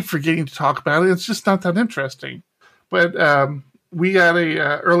 we keep forgetting to talk about it. It's just not that interesting. But we got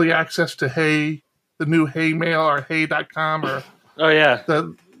a early access to Hey, the new Hey Mail, or Hey.com, or Oh yeah,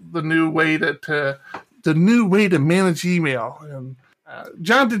 the new way to manage email. And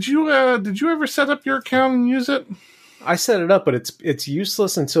John, did you ever set up your account and use it? I set it up, but it's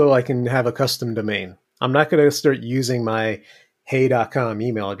useless until I can have a custom domain. I'm not going to start using my hey.com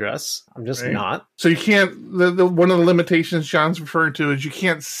email address. I'm just not. So you can't, the one of the limitations John's referring to is you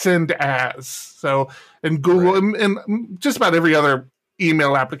can't send as. So in Google, and just about every other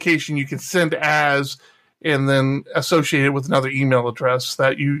email application, you can send as and then associate it with another email address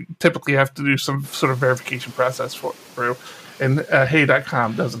that you typically have to do some sort of verification process through. And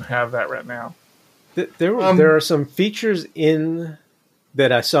hey.com doesn't have that right now. There are some features in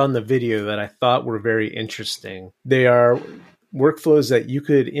that I saw in the video that I thought were very interesting. They are workflows that you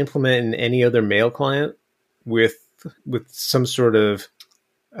could implement in any other mail client with some sort of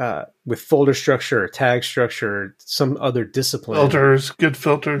with folder structure or tag structure, or some other discipline. Good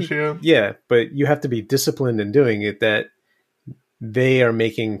filters, yeah. Yeah, but you have to be disciplined in doing it, that they are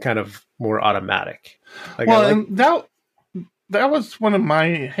making kind of more automatic. And that was one of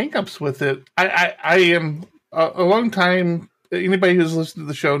my hangups with it. I am a long time. Anybody who's listened to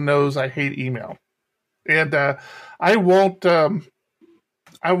the show knows I hate email, and I won't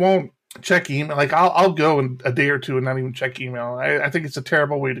check email. Like I'll go in a day or two and not even check email. I think it's a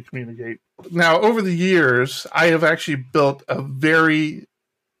terrible way to communicate. Now, over the years, I have actually built a very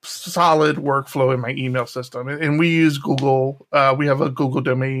solid workflow in my email system, and we use Google. We have a Google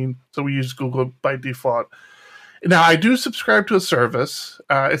domain, so we use Google by default. Now, I do subscribe to a service.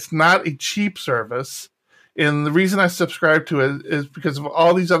 It's not a cheap service. And the reason I subscribe to it is because of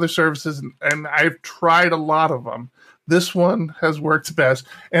all these other services, and I've tried a lot of them. This one has worked best.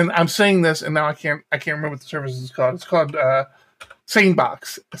 And I'm saying this, and now I can't remember what the service is called. It's called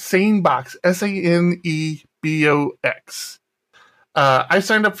SaneBox. SaneBox. SaneBox. I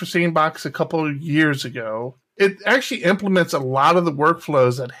signed up for SaneBox a couple of years ago. It actually implements a lot of the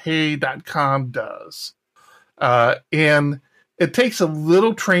workflows that Hey.com does. And it takes a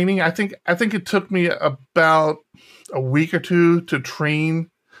little training. I think it took me about a week or two to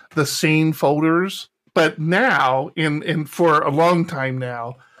train the Sane folders. But now, and for a long time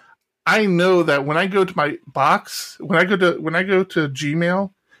now, I know that when I go to my box, when I go to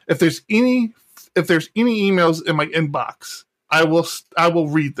Gmail, if there's any emails in my inbox, I will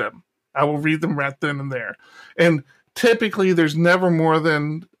read them. I will read them right then and there. And typically, there's never more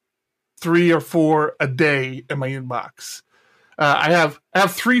than 3 or 4 a day in my inbox. I have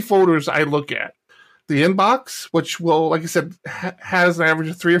 3 folders I look at. The inbox, which will, like I said, has an average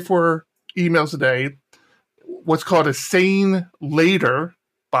of 3 or 4 emails a day. What's called a Sane Later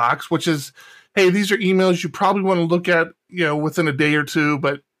box, which is, hey, these are emails you probably want to look at, within a day or two,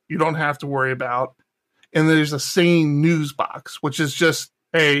 but you don't have to worry about. And there's a Sane News box, which is just,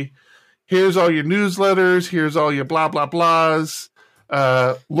 hey, here's all your newsletters, here's all your blah, blah, blahs.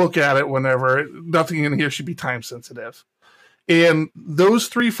 Look at it whenever. Nothing in here should be time sensitive. And those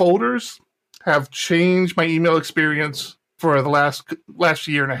 3 folders have changed my email experience for the last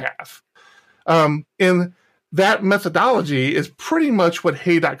year and a half. And that methodology is pretty much what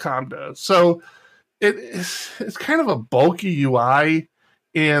Hey.com does. So it's kind of a bulky UI.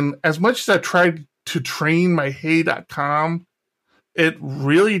 And as much as I tried to train my Hey.com, it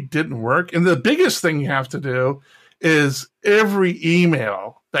really didn't work. And the biggest thing you have to do is every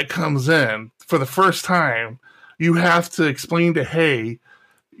email that comes in for the first time, you have to explain to Hey,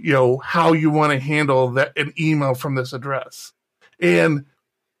 how you want to handle an email from this address. And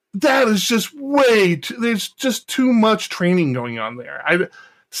that is just there's just too much training going on there.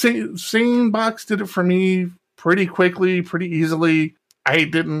 SaneBox did it for me pretty quickly, pretty easily. I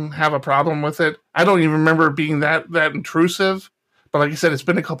didn't have a problem with it. I don't even remember it being that intrusive. But like I said, it's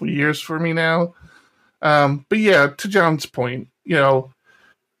been a couple of years for me now. But yeah, to John's point,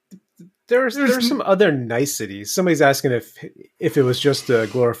 there's some other niceties. Somebody's asking if it was just a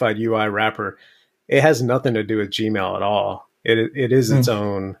glorified UI wrapper. It has nothing to do with Gmail at all. It is its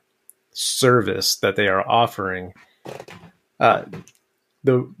own service that they are offering.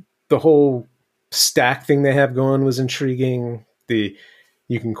 The whole stack thing they have going was intriguing.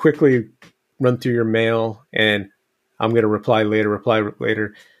 You can quickly run through your mail, and I'm going to reply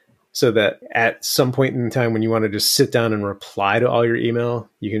later, so that at some point in time when you want to just sit down and reply to all your email,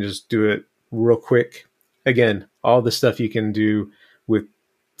 you can just do it real quick again, all the stuff you can do with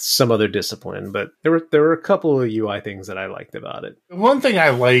some other discipline, but there were a couple of UI things that I liked about it. One thing I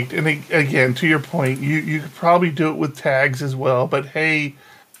liked, and again, to your point, you could probably do it with tags as well, but Hey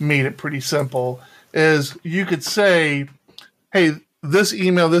made it pretty simple, is you could say, hey, this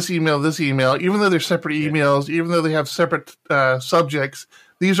email, even though they're separate emails, even though they have separate subjects,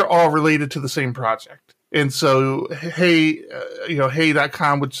 these are all related to the same project. And so, hey.com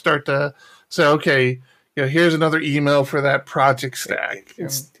would start to say, okay, here's another email for that project stack.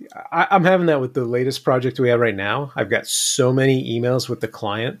 I'm having that with the latest project we have right now. I've got so many emails with the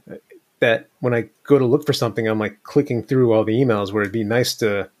client that when I go to look for something, I'm like clicking through all the emails, where it'd be nice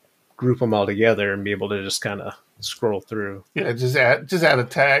to group them all together and be able to just kind of scroll through. Yeah, just add a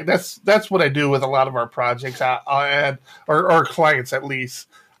tag. That's what I do with a lot of our projects. I'll add, or our clients at least.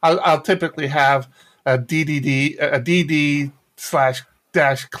 I'll typically have a DD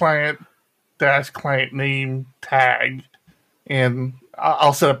 /client name tag, and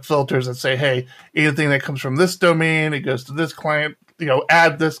I'll set up filters that say, hey, anything that comes from this domain, it goes to this client.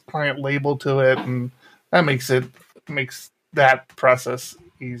 Add this client label to it, and that makes that process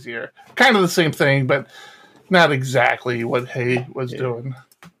easier. Kind of the same thing, but not exactly what Hey was doing.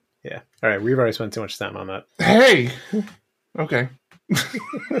 Yeah. All right. We've already spent too much time on that. Hey. Okay.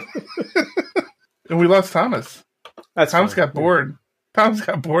 And we lost Thomas. Thomas got bored. Thomas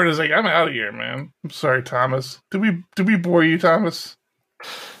got bored. He's like, I'm out of here, man. I'm sorry, Thomas. Did we bore you, Thomas?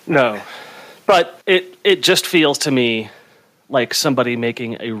 No. But it just feels to me like somebody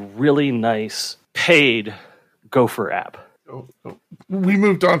making a really nice paid Gopher app. We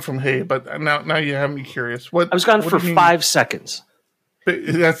moved on from Hey, but now you have me curious. I was gone for 5 seconds.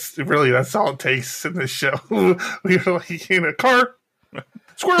 That's all it takes in this show. We were like in a car.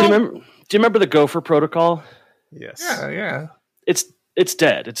 Squirrel. Do you remember the Gopher protocol? Yes. Yeah. It's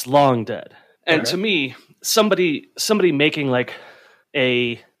dead. It's long dead. And to me, somebody making like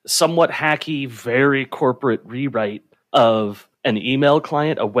a somewhat hacky, very corporate rewrite of an email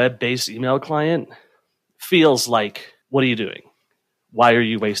client, a web-based email client, feels like, what are you doing? Why are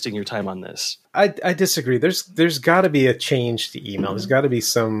you wasting your time on this? I disagree. There's got to be a change to email. There's got to be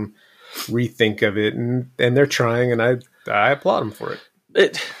some rethink of it, and they're trying, and I applaud them for it.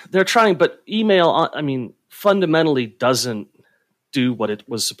 They're trying, but email, fundamentally doesn't do what it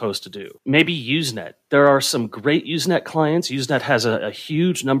was supposed to do. Maybe Usenet. There are some great Usenet clients. Usenet has a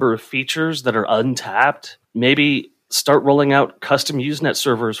huge number of features that are untapped. Maybe start rolling out custom Usenet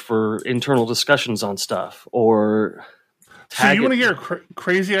servers for internal discussions on stuff, or so you want to hear a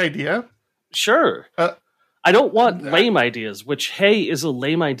crazy idea? Sure. I don't want lame ideas, which, Hey, is a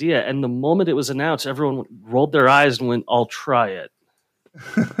lame idea. And the moment it was announced, everyone rolled their eyes and went, I'll try it.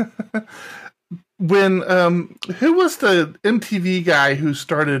 When who was the MTV guy who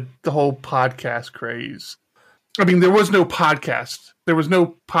started the whole podcast craze? I mean, there was no podcast. There was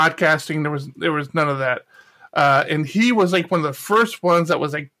no podcasting. There was none of that. And he was like one of the first ones that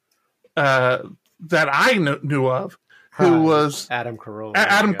was like that I knew of. Who was Adam Carolla?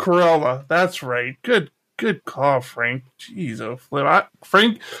 Adam Carolla. That's right. Good call, Frank. Jeez,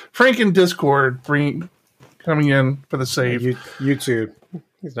 Frank in Discord coming in for the save. YouTube.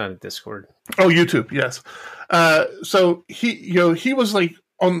 He's not in Discord. Oh, YouTube. Yes. So he was like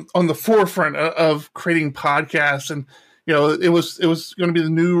on the forefront of creating podcasts, and it was going to be the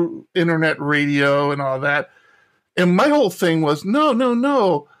new internet radio and all that. And my whole thing was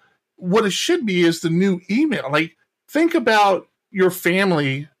no. What it should be is the new email. Like, think about your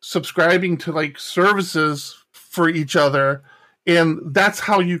family subscribing to like services for each other, and that's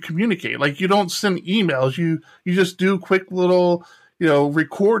how you communicate. Like, you don't send emails. You just do quick little,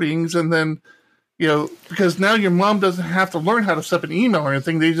 recordings, and then, because now your mom doesn't have to learn how to set up an email or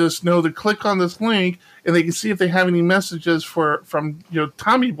anything. They just know to click on this link, and they can see if they have any messages from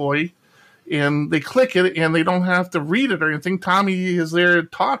Tommy Boy, and they click it, and they don't have to read it or anything. Tommy is there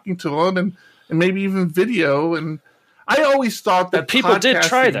talking to them, and maybe even video. And I always thought that people did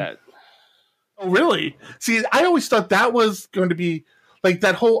try that. Oh, really? See, I always thought that was going to be like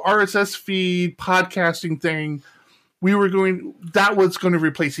that whole RSS feed podcasting thing. That was going to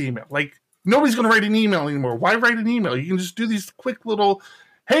replace email. Like, nobody's going to write an email anymore. Why write an email? You can just do these quick little,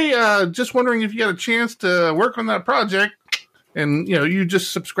 hey, just wondering if you got a chance to work on that project. And, you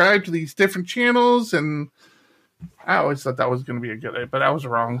just subscribe to these different channels. And I always thought that was going to be a good idea, but I was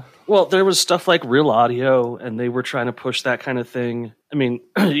wrong. Well, there was stuff like Real Audio, and they were trying to push that kind of thing. I mean,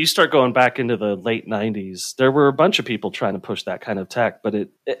 you start going back into the late 90s, there were a bunch of people trying to push that kind of tech, but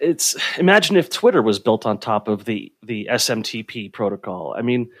it's imagine if Twitter was built on top of the SMTP protocol. I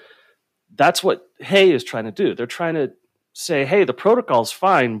mean, that's what Hey is trying to do. They're trying to say, hey, the protocol's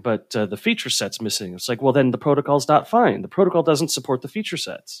fine, but the feature set's missing. It's like, well, then the protocol's not fine. The protocol doesn't support the feature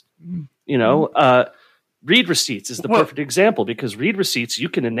sets. You know, read receipts is the perfect example, because read receipts, you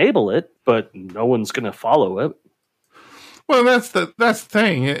can enable it, but no one's going to follow it. Well, that's the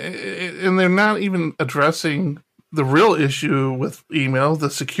thing. And they're not even addressing the real issue with email, the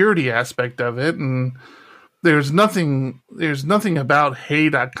security aspect of it. And there's nothing about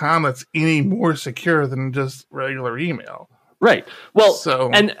hey.com that's any more secure than just regular email. Right. Well,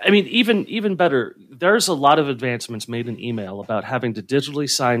 and I mean, even better, there's a lot of advancements made in email about having to digitally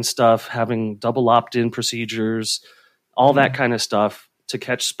sign stuff, having double opt-in procedures, all that kind of stuff to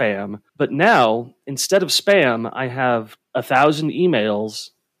catch spam. But now, instead of spam, I have 1,000 emails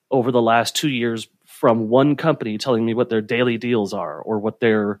over the last 2 years from one company telling me what their daily deals are or what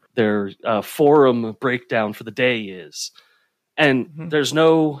their forum breakdown for the day is. And there's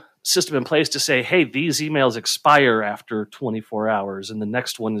no system in place to say, hey, these emails expire after 24 hours and the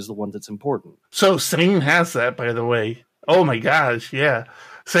next one is the one that's important. So Sane has that, by the way. Oh my gosh, yeah.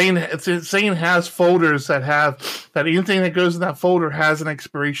 Sane has folders that have that anything that goes in that folder has an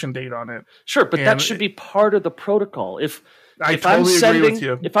expiration date on it. Sure, but that should be part of the protocol. If I'm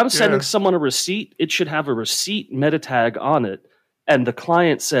sending someone a receipt, it should have a receipt meta tag on it. And the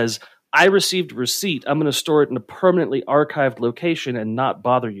client says, I received a receipt. I'm going to store it in a permanently archived location and not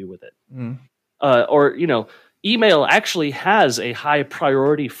bother you with it. Or, you know, email actually has a high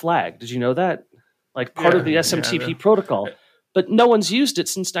priority flag. Did you know that? Like part of the SMTP protocol. But no one's used it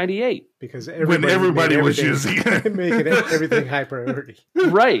since 98. Because everybody was using it. Making everything high priority.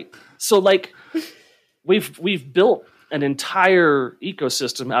 Right. So, like, we've built an entire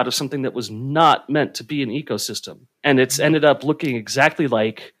ecosystem out of something that was not meant to be an ecosystem. And it's ended up looking exactly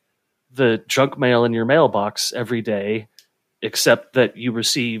like the junk mail in your mailbox every day, except that you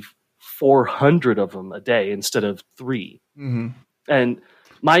receive 400 of them a day instead of 3. And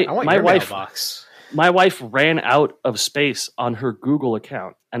my wife ran out of space on her Google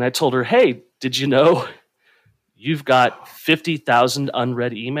account. And I told her, hey, did you know you've got 50,000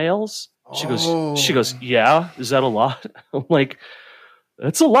 unread emails? She goes, yeah, is that a lot? I'm like,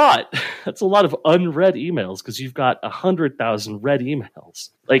 that's a lot. That's a lot of unread emails because you've got 100,000 read emails.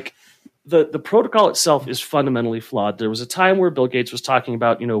 Like the protocol itself is fundamentally flawed. There was a time where Bill Gates was talking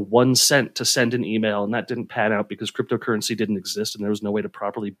about, 1 cent to send an email, and that didn't pan out because cryptocurrency didn't exist and there was no way to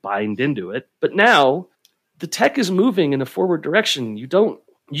properly bind into it. But now the tech is moving in a forward direction.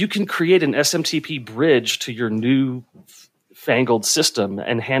 You can create an SMTP bridge to your new fangled system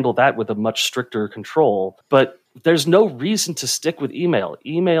and handle that with a much stricter control. But there's no reason to stick with email.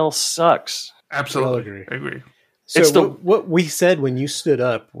 Email sucks. Absolutely. I agree. So what we said when you stood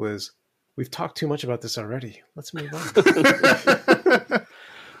up was, we've talked too much about this already. Let's move on.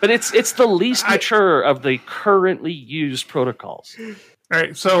 But it's the least mature of the currently used protocols. All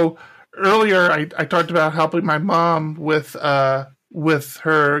right. So earlier I talked about helping my mom with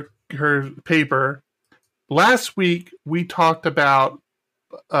her paper. Last week we talked about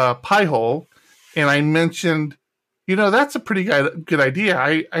Pi-hole, and I mentioned, that's a pretty good idea.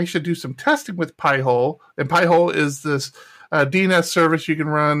 I should do some testing with Pi-hole. And Pi-hole is this DNS service you can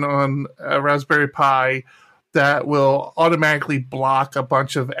run on a Raspberry Pi that will automatically block a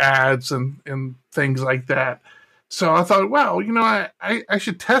bunch of ads and things like that. So I thought, well, I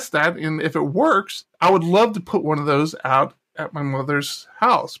should test that. And if it works, I would love to put one of those out at my mother's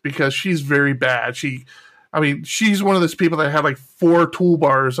house because she's very bad. She's one of those people that had like 4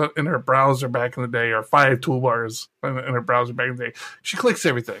 toolbars in her browser back in the day, or 5 toolbars in her browser back in the day. She clicks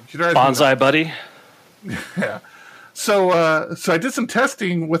everything. She Bonsai buddy. Yeah. So I did some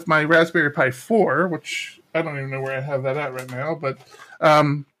testing with my Raspberry Pi 4, which I don't even know where I have that at right now. But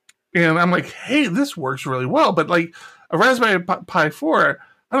and I'm like, hey, this works really well. But like a Raspberry Pi 4,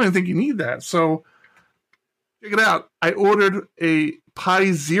 I don't even think you need that. So check it out. I ordered a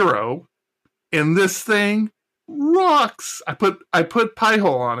Pi Zero. And this thing rocks. I put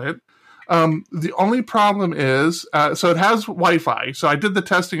Pi-hole on it. The only problem is, so it has Wi-Fi. So I did the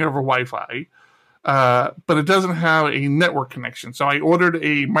testing over Wi-Fi, but it doesn't have a network connection. So I ordered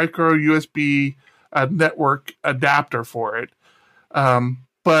a micro USB network adapter for it.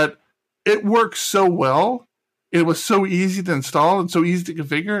 But it works so well. It was so easy to install and so easy to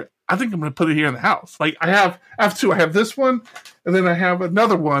configure. I think I'm going to put it here in the house. Like I have 2. I have this one, and then I have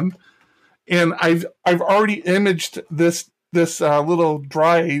another one. And I've already imaged this little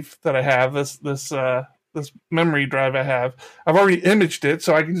drive that I have, this memory drive I have. I've already imaged it,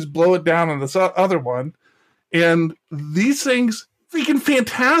 so I can just blow it down on this other one. And these things, freaking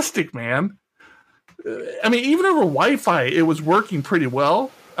fantastic, man. Even over Wi-Fi, it was working pretty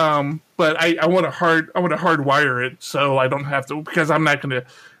well. But I want to hardwire it so I don't have to, because I'm not going to.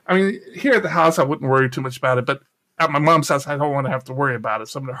 I mean, here at the house I wouldn't worry too much about it, but at my mom's house I don't want to have to worry about it,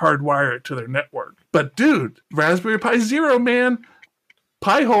 so I'm going to hardwire it to their network. But dude, Raspberry Pi Zero, man,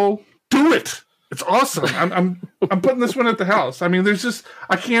 Pi-hole, do it. It's awesome. I'm putting this one at the house. I mean, there's just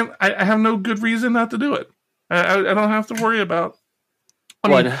I have no good reason not to do it. I don't have to worry about.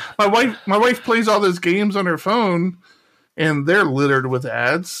 I mean, my wife plays all those games on her phone, and they're littered with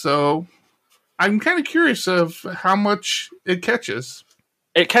ads. So I'm kind of curious of how much it catches.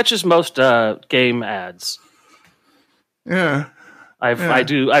 It catches most game ads. Yeah, I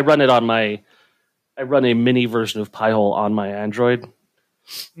run it on I run a mini version of Pi-hole on my Android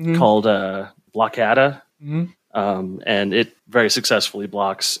called Blockada, and it very successfully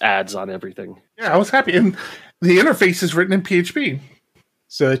blocks ads on everything. Yeah, I was happy, and the interface is written in PHP.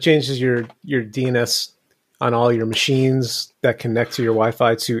 So it changes your DNS on all your machines that connect to your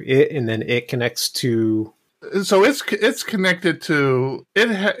Wi-Fi to it, and then it connects to. So it's connected to it.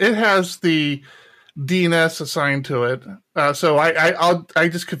 It has the DNS assigned to it. So I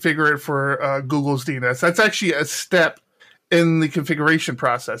just configure it for Google's DNS. That's actually a step in the configuration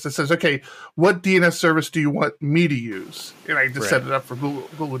process. It says, okay, what DNS service do you want me to use? And I just set it up for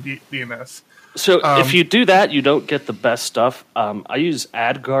Google DNS. So if you do that, you don't get the best stuff. I use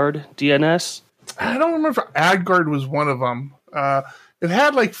AdGuard DNS. I don't remember if AdGuard was one of them. It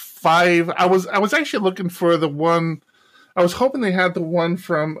had like 5. I was actually looking for the one. I was hoping they had the one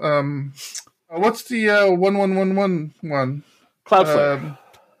from what's the 1111 one? Cloudflare.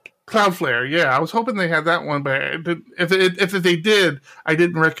 Cloudflare. Yeah, I was hoping they had that one, but if they did, I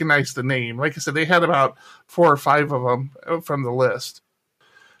didn't recognize the name. Like I said, they had about 4 or 5 of them from the list.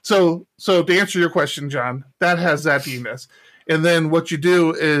 So to answer your question, John, that has that DNS. And then what you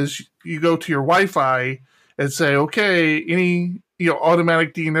do is you go to your Wi-Fi and say, okay, any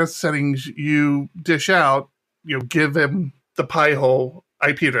automatic DNS settings you dish out, give them the Pi-hole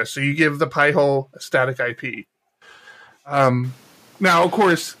IP address. So you give the Pi-hole a static IP. Now, of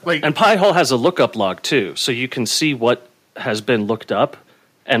course, and Pi-hole has a lookup log too, so you can see what has been looked up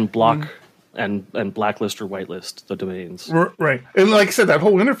and block and blacklist or whitelist the domains. Right. And like I said, that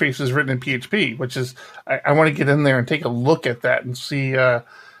whole interface is written in PHP, which is, I want to get in there and take a look at that and see if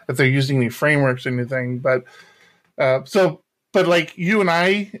they're using any frameworks or anything. But like you and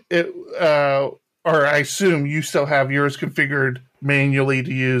I, or I assume you still have yours configured manually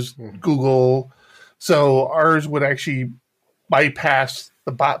to use Google. So ours would actually bypass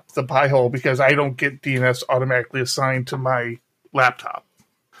the Pi-hole because I don't get DNS automatically assigned to my laptop.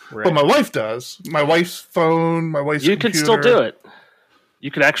 Right. But my wife does. My wife's phone, my wife's computer. You could still do it. You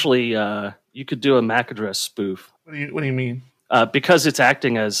could actually you could do a MAC address spoof. What do you mean? Because it's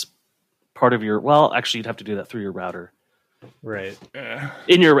acting as part of your. Well, actually, you'd have to do that through your router. Right.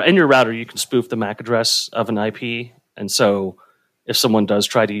 In your router, you can spoof the MAC address of an IP, and so if someone does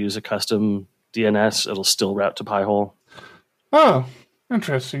try to use a custom DNS, it'll still route to Pi-hole. Oh,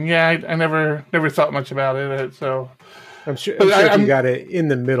 interesting. Yeah, I never thought much about it. So. I'm sure if you got it in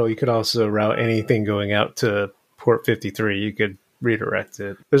the middle, you could also route anything going out to port 53. You could redirect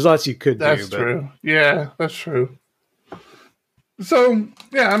it. There's lots you could do. That's true. Yeah, that's true. So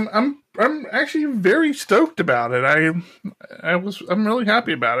yeah, I'm actually very stoked about it. I'm really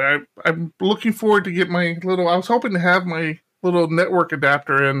happy about it. I'm looking forward to get my little. I was hoping to have my little network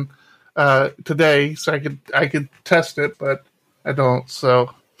adapter in today, so I could test it, but I don't.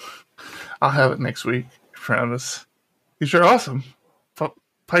 So I'll have it next week. I promise. These are awesome.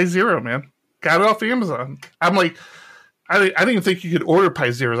 Pi Zero, man. Got it off Amazon. I'm like, I didn't even think you could order Pi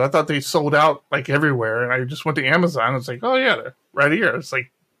Zeros. I thought they sold out like everywhere. And I just went to Amazon. It's like, oh yeah, they're right here. It's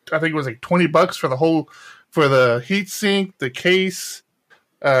like, I think it was like $20 for the heat sink, the case,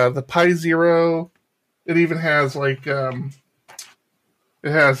 the Pi Zero. It even has like,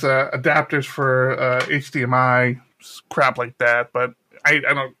 adapters for HDMI, crap like that. But I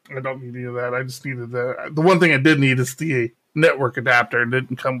don't need any of that. I just needed the one thing I did need is the network adapter, and it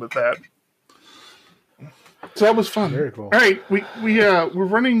didn't come with that. So that was fun. Very cool. All right, we're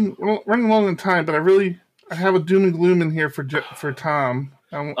running long in time, but I have a doom and gloom in here for Tom.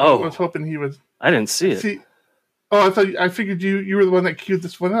 I was hoping he would. I didn't see it. I figured you were the one that queued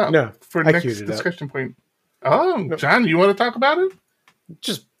this one up. No, for next discussion point. Oh, no. John, you want to talk about it?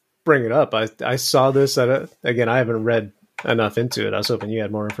 Just bring it up. I saw this again. I haven't read enough into it. I was hoping you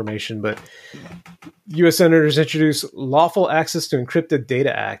had more information, but U.S. senators introduced Lawful Access to Encrypted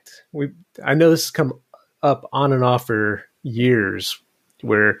Data Act. I know this has come up on and off for years,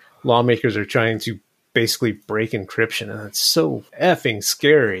 where lawmakers are trying to basically break encryption, and it's so effing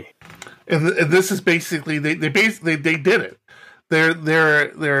scary. And this is basically they did it.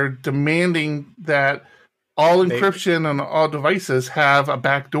 They're demanding that all encryption on all devices have a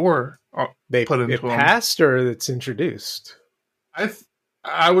backdoor put into them. It passed or it's introduced?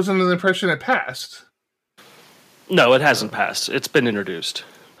 I was under the impression it passed. No, it hasn't passed. It's been introduced.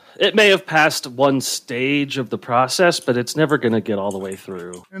 It may have passed one stage of the process, but it's never going to get all the way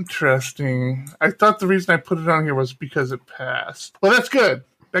through. Interesting. I thought the reason I put it on here was because it passed. Well, that's good.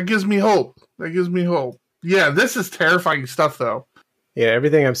 That gives me hope. Yeah, this is terrifying stuff, though. Yeah,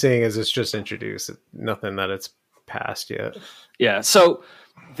 everything I'm saying is it's just introduced. Nothing that it's passed yet. Yeah, so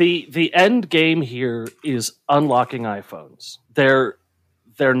the end game here is unlocking iPhones. They're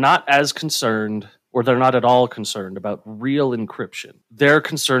not as concerned, or they're not at all concerned about real encryption. They're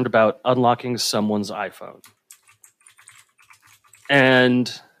concerned about unlocking someone's iPhone.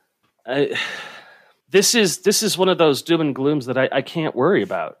 And this is one of those doom and glooms that I can't worry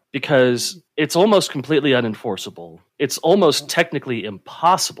about, because it's almost completely unenforceable. It's almost technically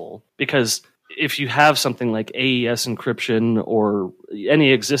impossible, because if you have something like AES encryption or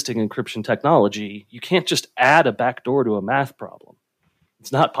any existing encryption technology, you can't just add a backdoor to a math problem.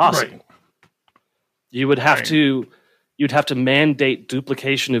 It's not possible. Right. You would have to mandate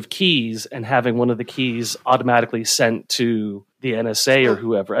duplication of keys and having one of the keys automatically sent to the NSA or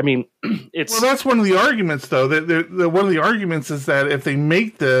whoever. I mean, it's... Well, that's one of the arguments, though. One of the arguments is that if they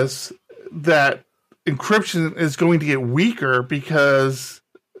make this, that encryption is going to get weaker because...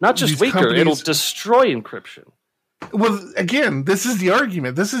 Not just weaker, it'll destroy encryption. Well, again, this is the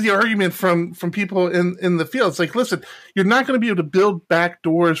argument. This is the argument from people in the field. It's like, listen, you're not going to be able to build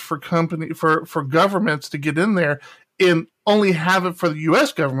backdoors for governments to get in there and only have it for the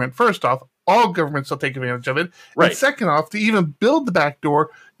U.S. government. First off, all governments will take advantage of it. Right. And second off, to even build the backdoor,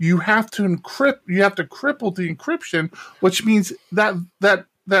 you have to encrypt. You have to cripple the encryption, which means that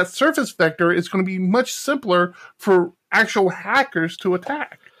surface vector is going to be much simpler for actual hackers to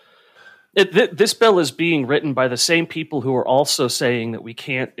attack. This bill is being written by the same people who are also saying that we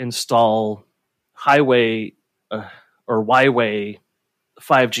can't install highway or Y-way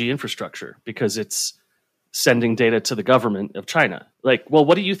 5G infrastructure because it's sending data to the government of China. Like, well,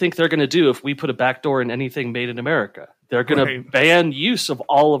 what do you think they're going to do if we put a backdoor in anything made in America? They're going to ban use of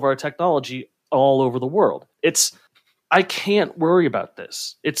all of our technology all over the world. I can't worry about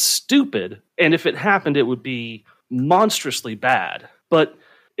this. It's stupid. And if it happened, it would be monstrously bad. But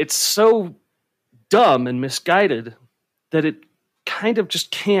it's so dumb and misguided that it kind of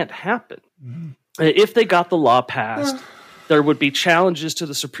just can't happen. Mm-hmm. If they got the law passed, there would be challenges to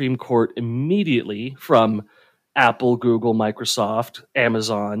the Supreme Court immediately from Apple, Google, Microsoft,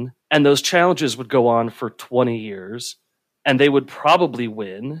 Amazon, and those challenges would go on for 20 years, and they would probably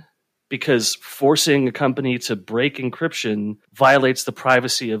win because forcing a company to break encryption violates the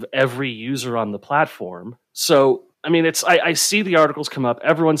privacy of every user on the platform. So, I mean, I see the articles come up.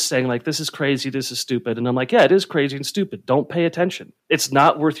 Everyone's saying, like, this is crazy, this is stupid. And I'm like, yeah, it is crazy and stupid. Don't pay attention. It's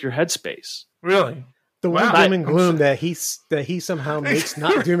not worth your headspace. Really? The one doom and gloom that he somehow makes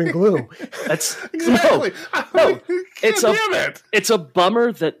not doom and gloom. That's exactly. No, it's a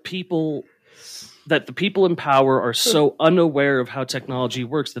bummer that the people in power are so unaware of how technology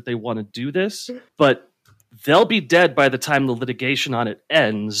works that they want to do this, but they'll be dead by the time the litigation on it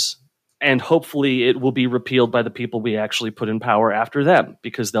ends, and hopefully it will be repealed by the people we actually put in power after them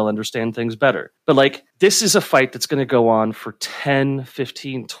because they'll understand things better. But like, this is a fight that's going to go on for 10,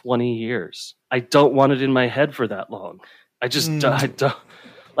 15, 20 years. I don't want it in my head for that long. I don't.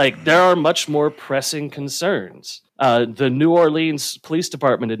 Like, there are much more pressing concerns. The New Orleans Police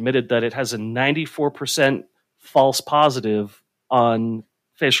Department admitted that it has a 94% false positive on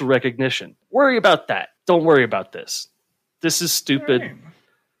facial recognition. Worry about that. Don't worry about this. This is stupid,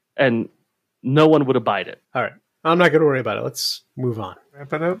 and no one would abide it. All right. I'm not going to worry about it. Let's move on.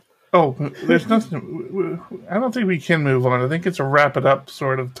 Wrap it up? Oh, there's nothing. I don't think we can move on. I think it's a wrap it up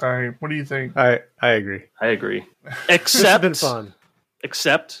sort of time. What do you think? I agree. Except, it's been fun.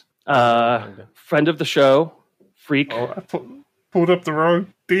 Except, friend of the show, Freak. Oh, I pulled up the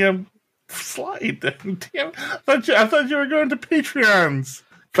wrong damn slide. Damn, I thought you were going to Patreons.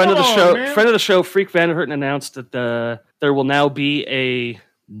 Friend of the show, Freak Van Herten announced that there will now be a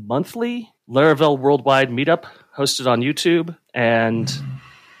monthly Laravel Worldwide meetup hosted on YouTube, and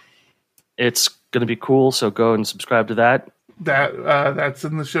it's going to be cool. So go and subscribe to that. That's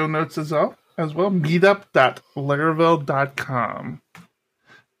in the show notes as well. Meetup.laravel.com.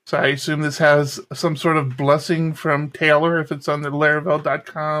 So I assume this has some sort of blessing from Taylor if it's on the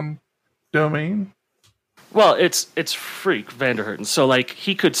Laravel.com domain. Well, it's Freak Van Herten. So like,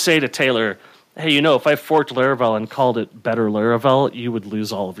 he could say to Taylor, hey, if I forked Laravel and called it Better Laravel, you would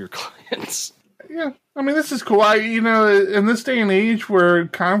lose all of your clients. Yeah, I mean, this is cool. In this day and age where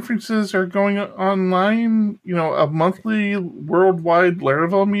conferences are going online, a monthly worldwide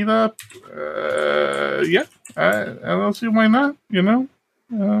Laravel meetup, I don't see why not.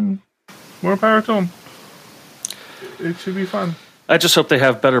 More power to them. It should be fun. I just hope they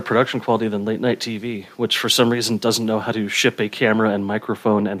have better production quality than late night TV, which for some reason doesn't know how to ship a camera and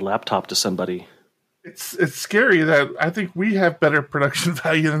microphone and laptop to somebody. It's scary that I think we have better production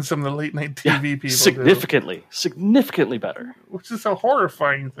value than some of the late night TV people significantly better. Which is a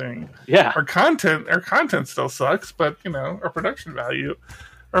horrifying thing. Yeah. Our content still sucks, but our production value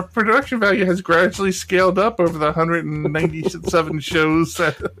has gradually scaled up over the 197 shows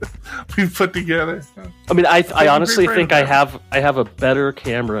that we've put together. I mean, I honestly think I have a better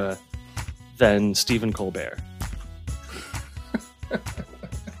camera than Stephen Colbert.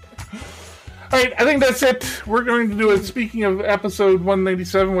 All right, I think that's it. We're going to do it. Speaking of episode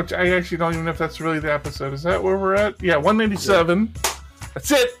 197, which I actually don't even know if that's really the episode. Is that where we're at? Yeah, 197. Yeah.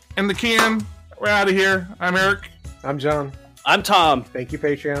 That's it. In the can. We're out of here. I'm Eric. I'm John. I'm Tom. Thank you,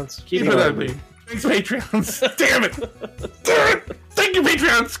 Patreons. Keep it ugly. Thanks, Patreons. Damn it. Thank you,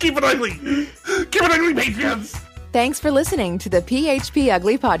 Patreons. Keep it ugly. Keep it ugly, Patreons. Thanks for listening to the PHP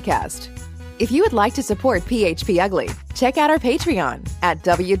Ugly podcast. If you would like to support PHP Ugly, check out our Patreon at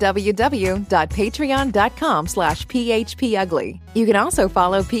www.patreon.com/phpugly. You can also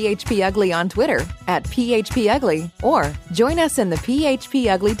follow PHP Ugly on Twitter at PHP Ugly, or join us in the PHP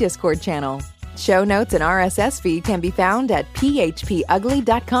Ugly Discord channel. Show notes and RSS feed can be found at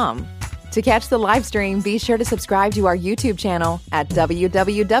phpugly.com. To catch the live stream, be sure to subscribe to our YouTube channel at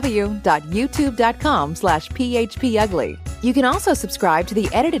www.youtube.com/phpugly. You can also subscribe to the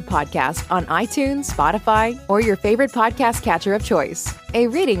edited podcast on iTunes, Spotify, or your favorite podcast catcher of choice. A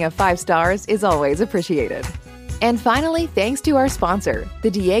rating of 5 stars is always appreciated. And finally, thanks to our sponsor,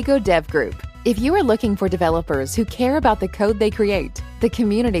 the Diego Dev Group. If you are looking for developers who care about the code they create, the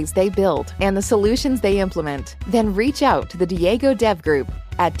communities they build, and the solutions they implement, then reach out to the Diego Dev Group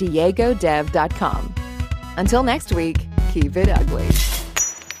at diegodev.com. Until next week, keep it ugly.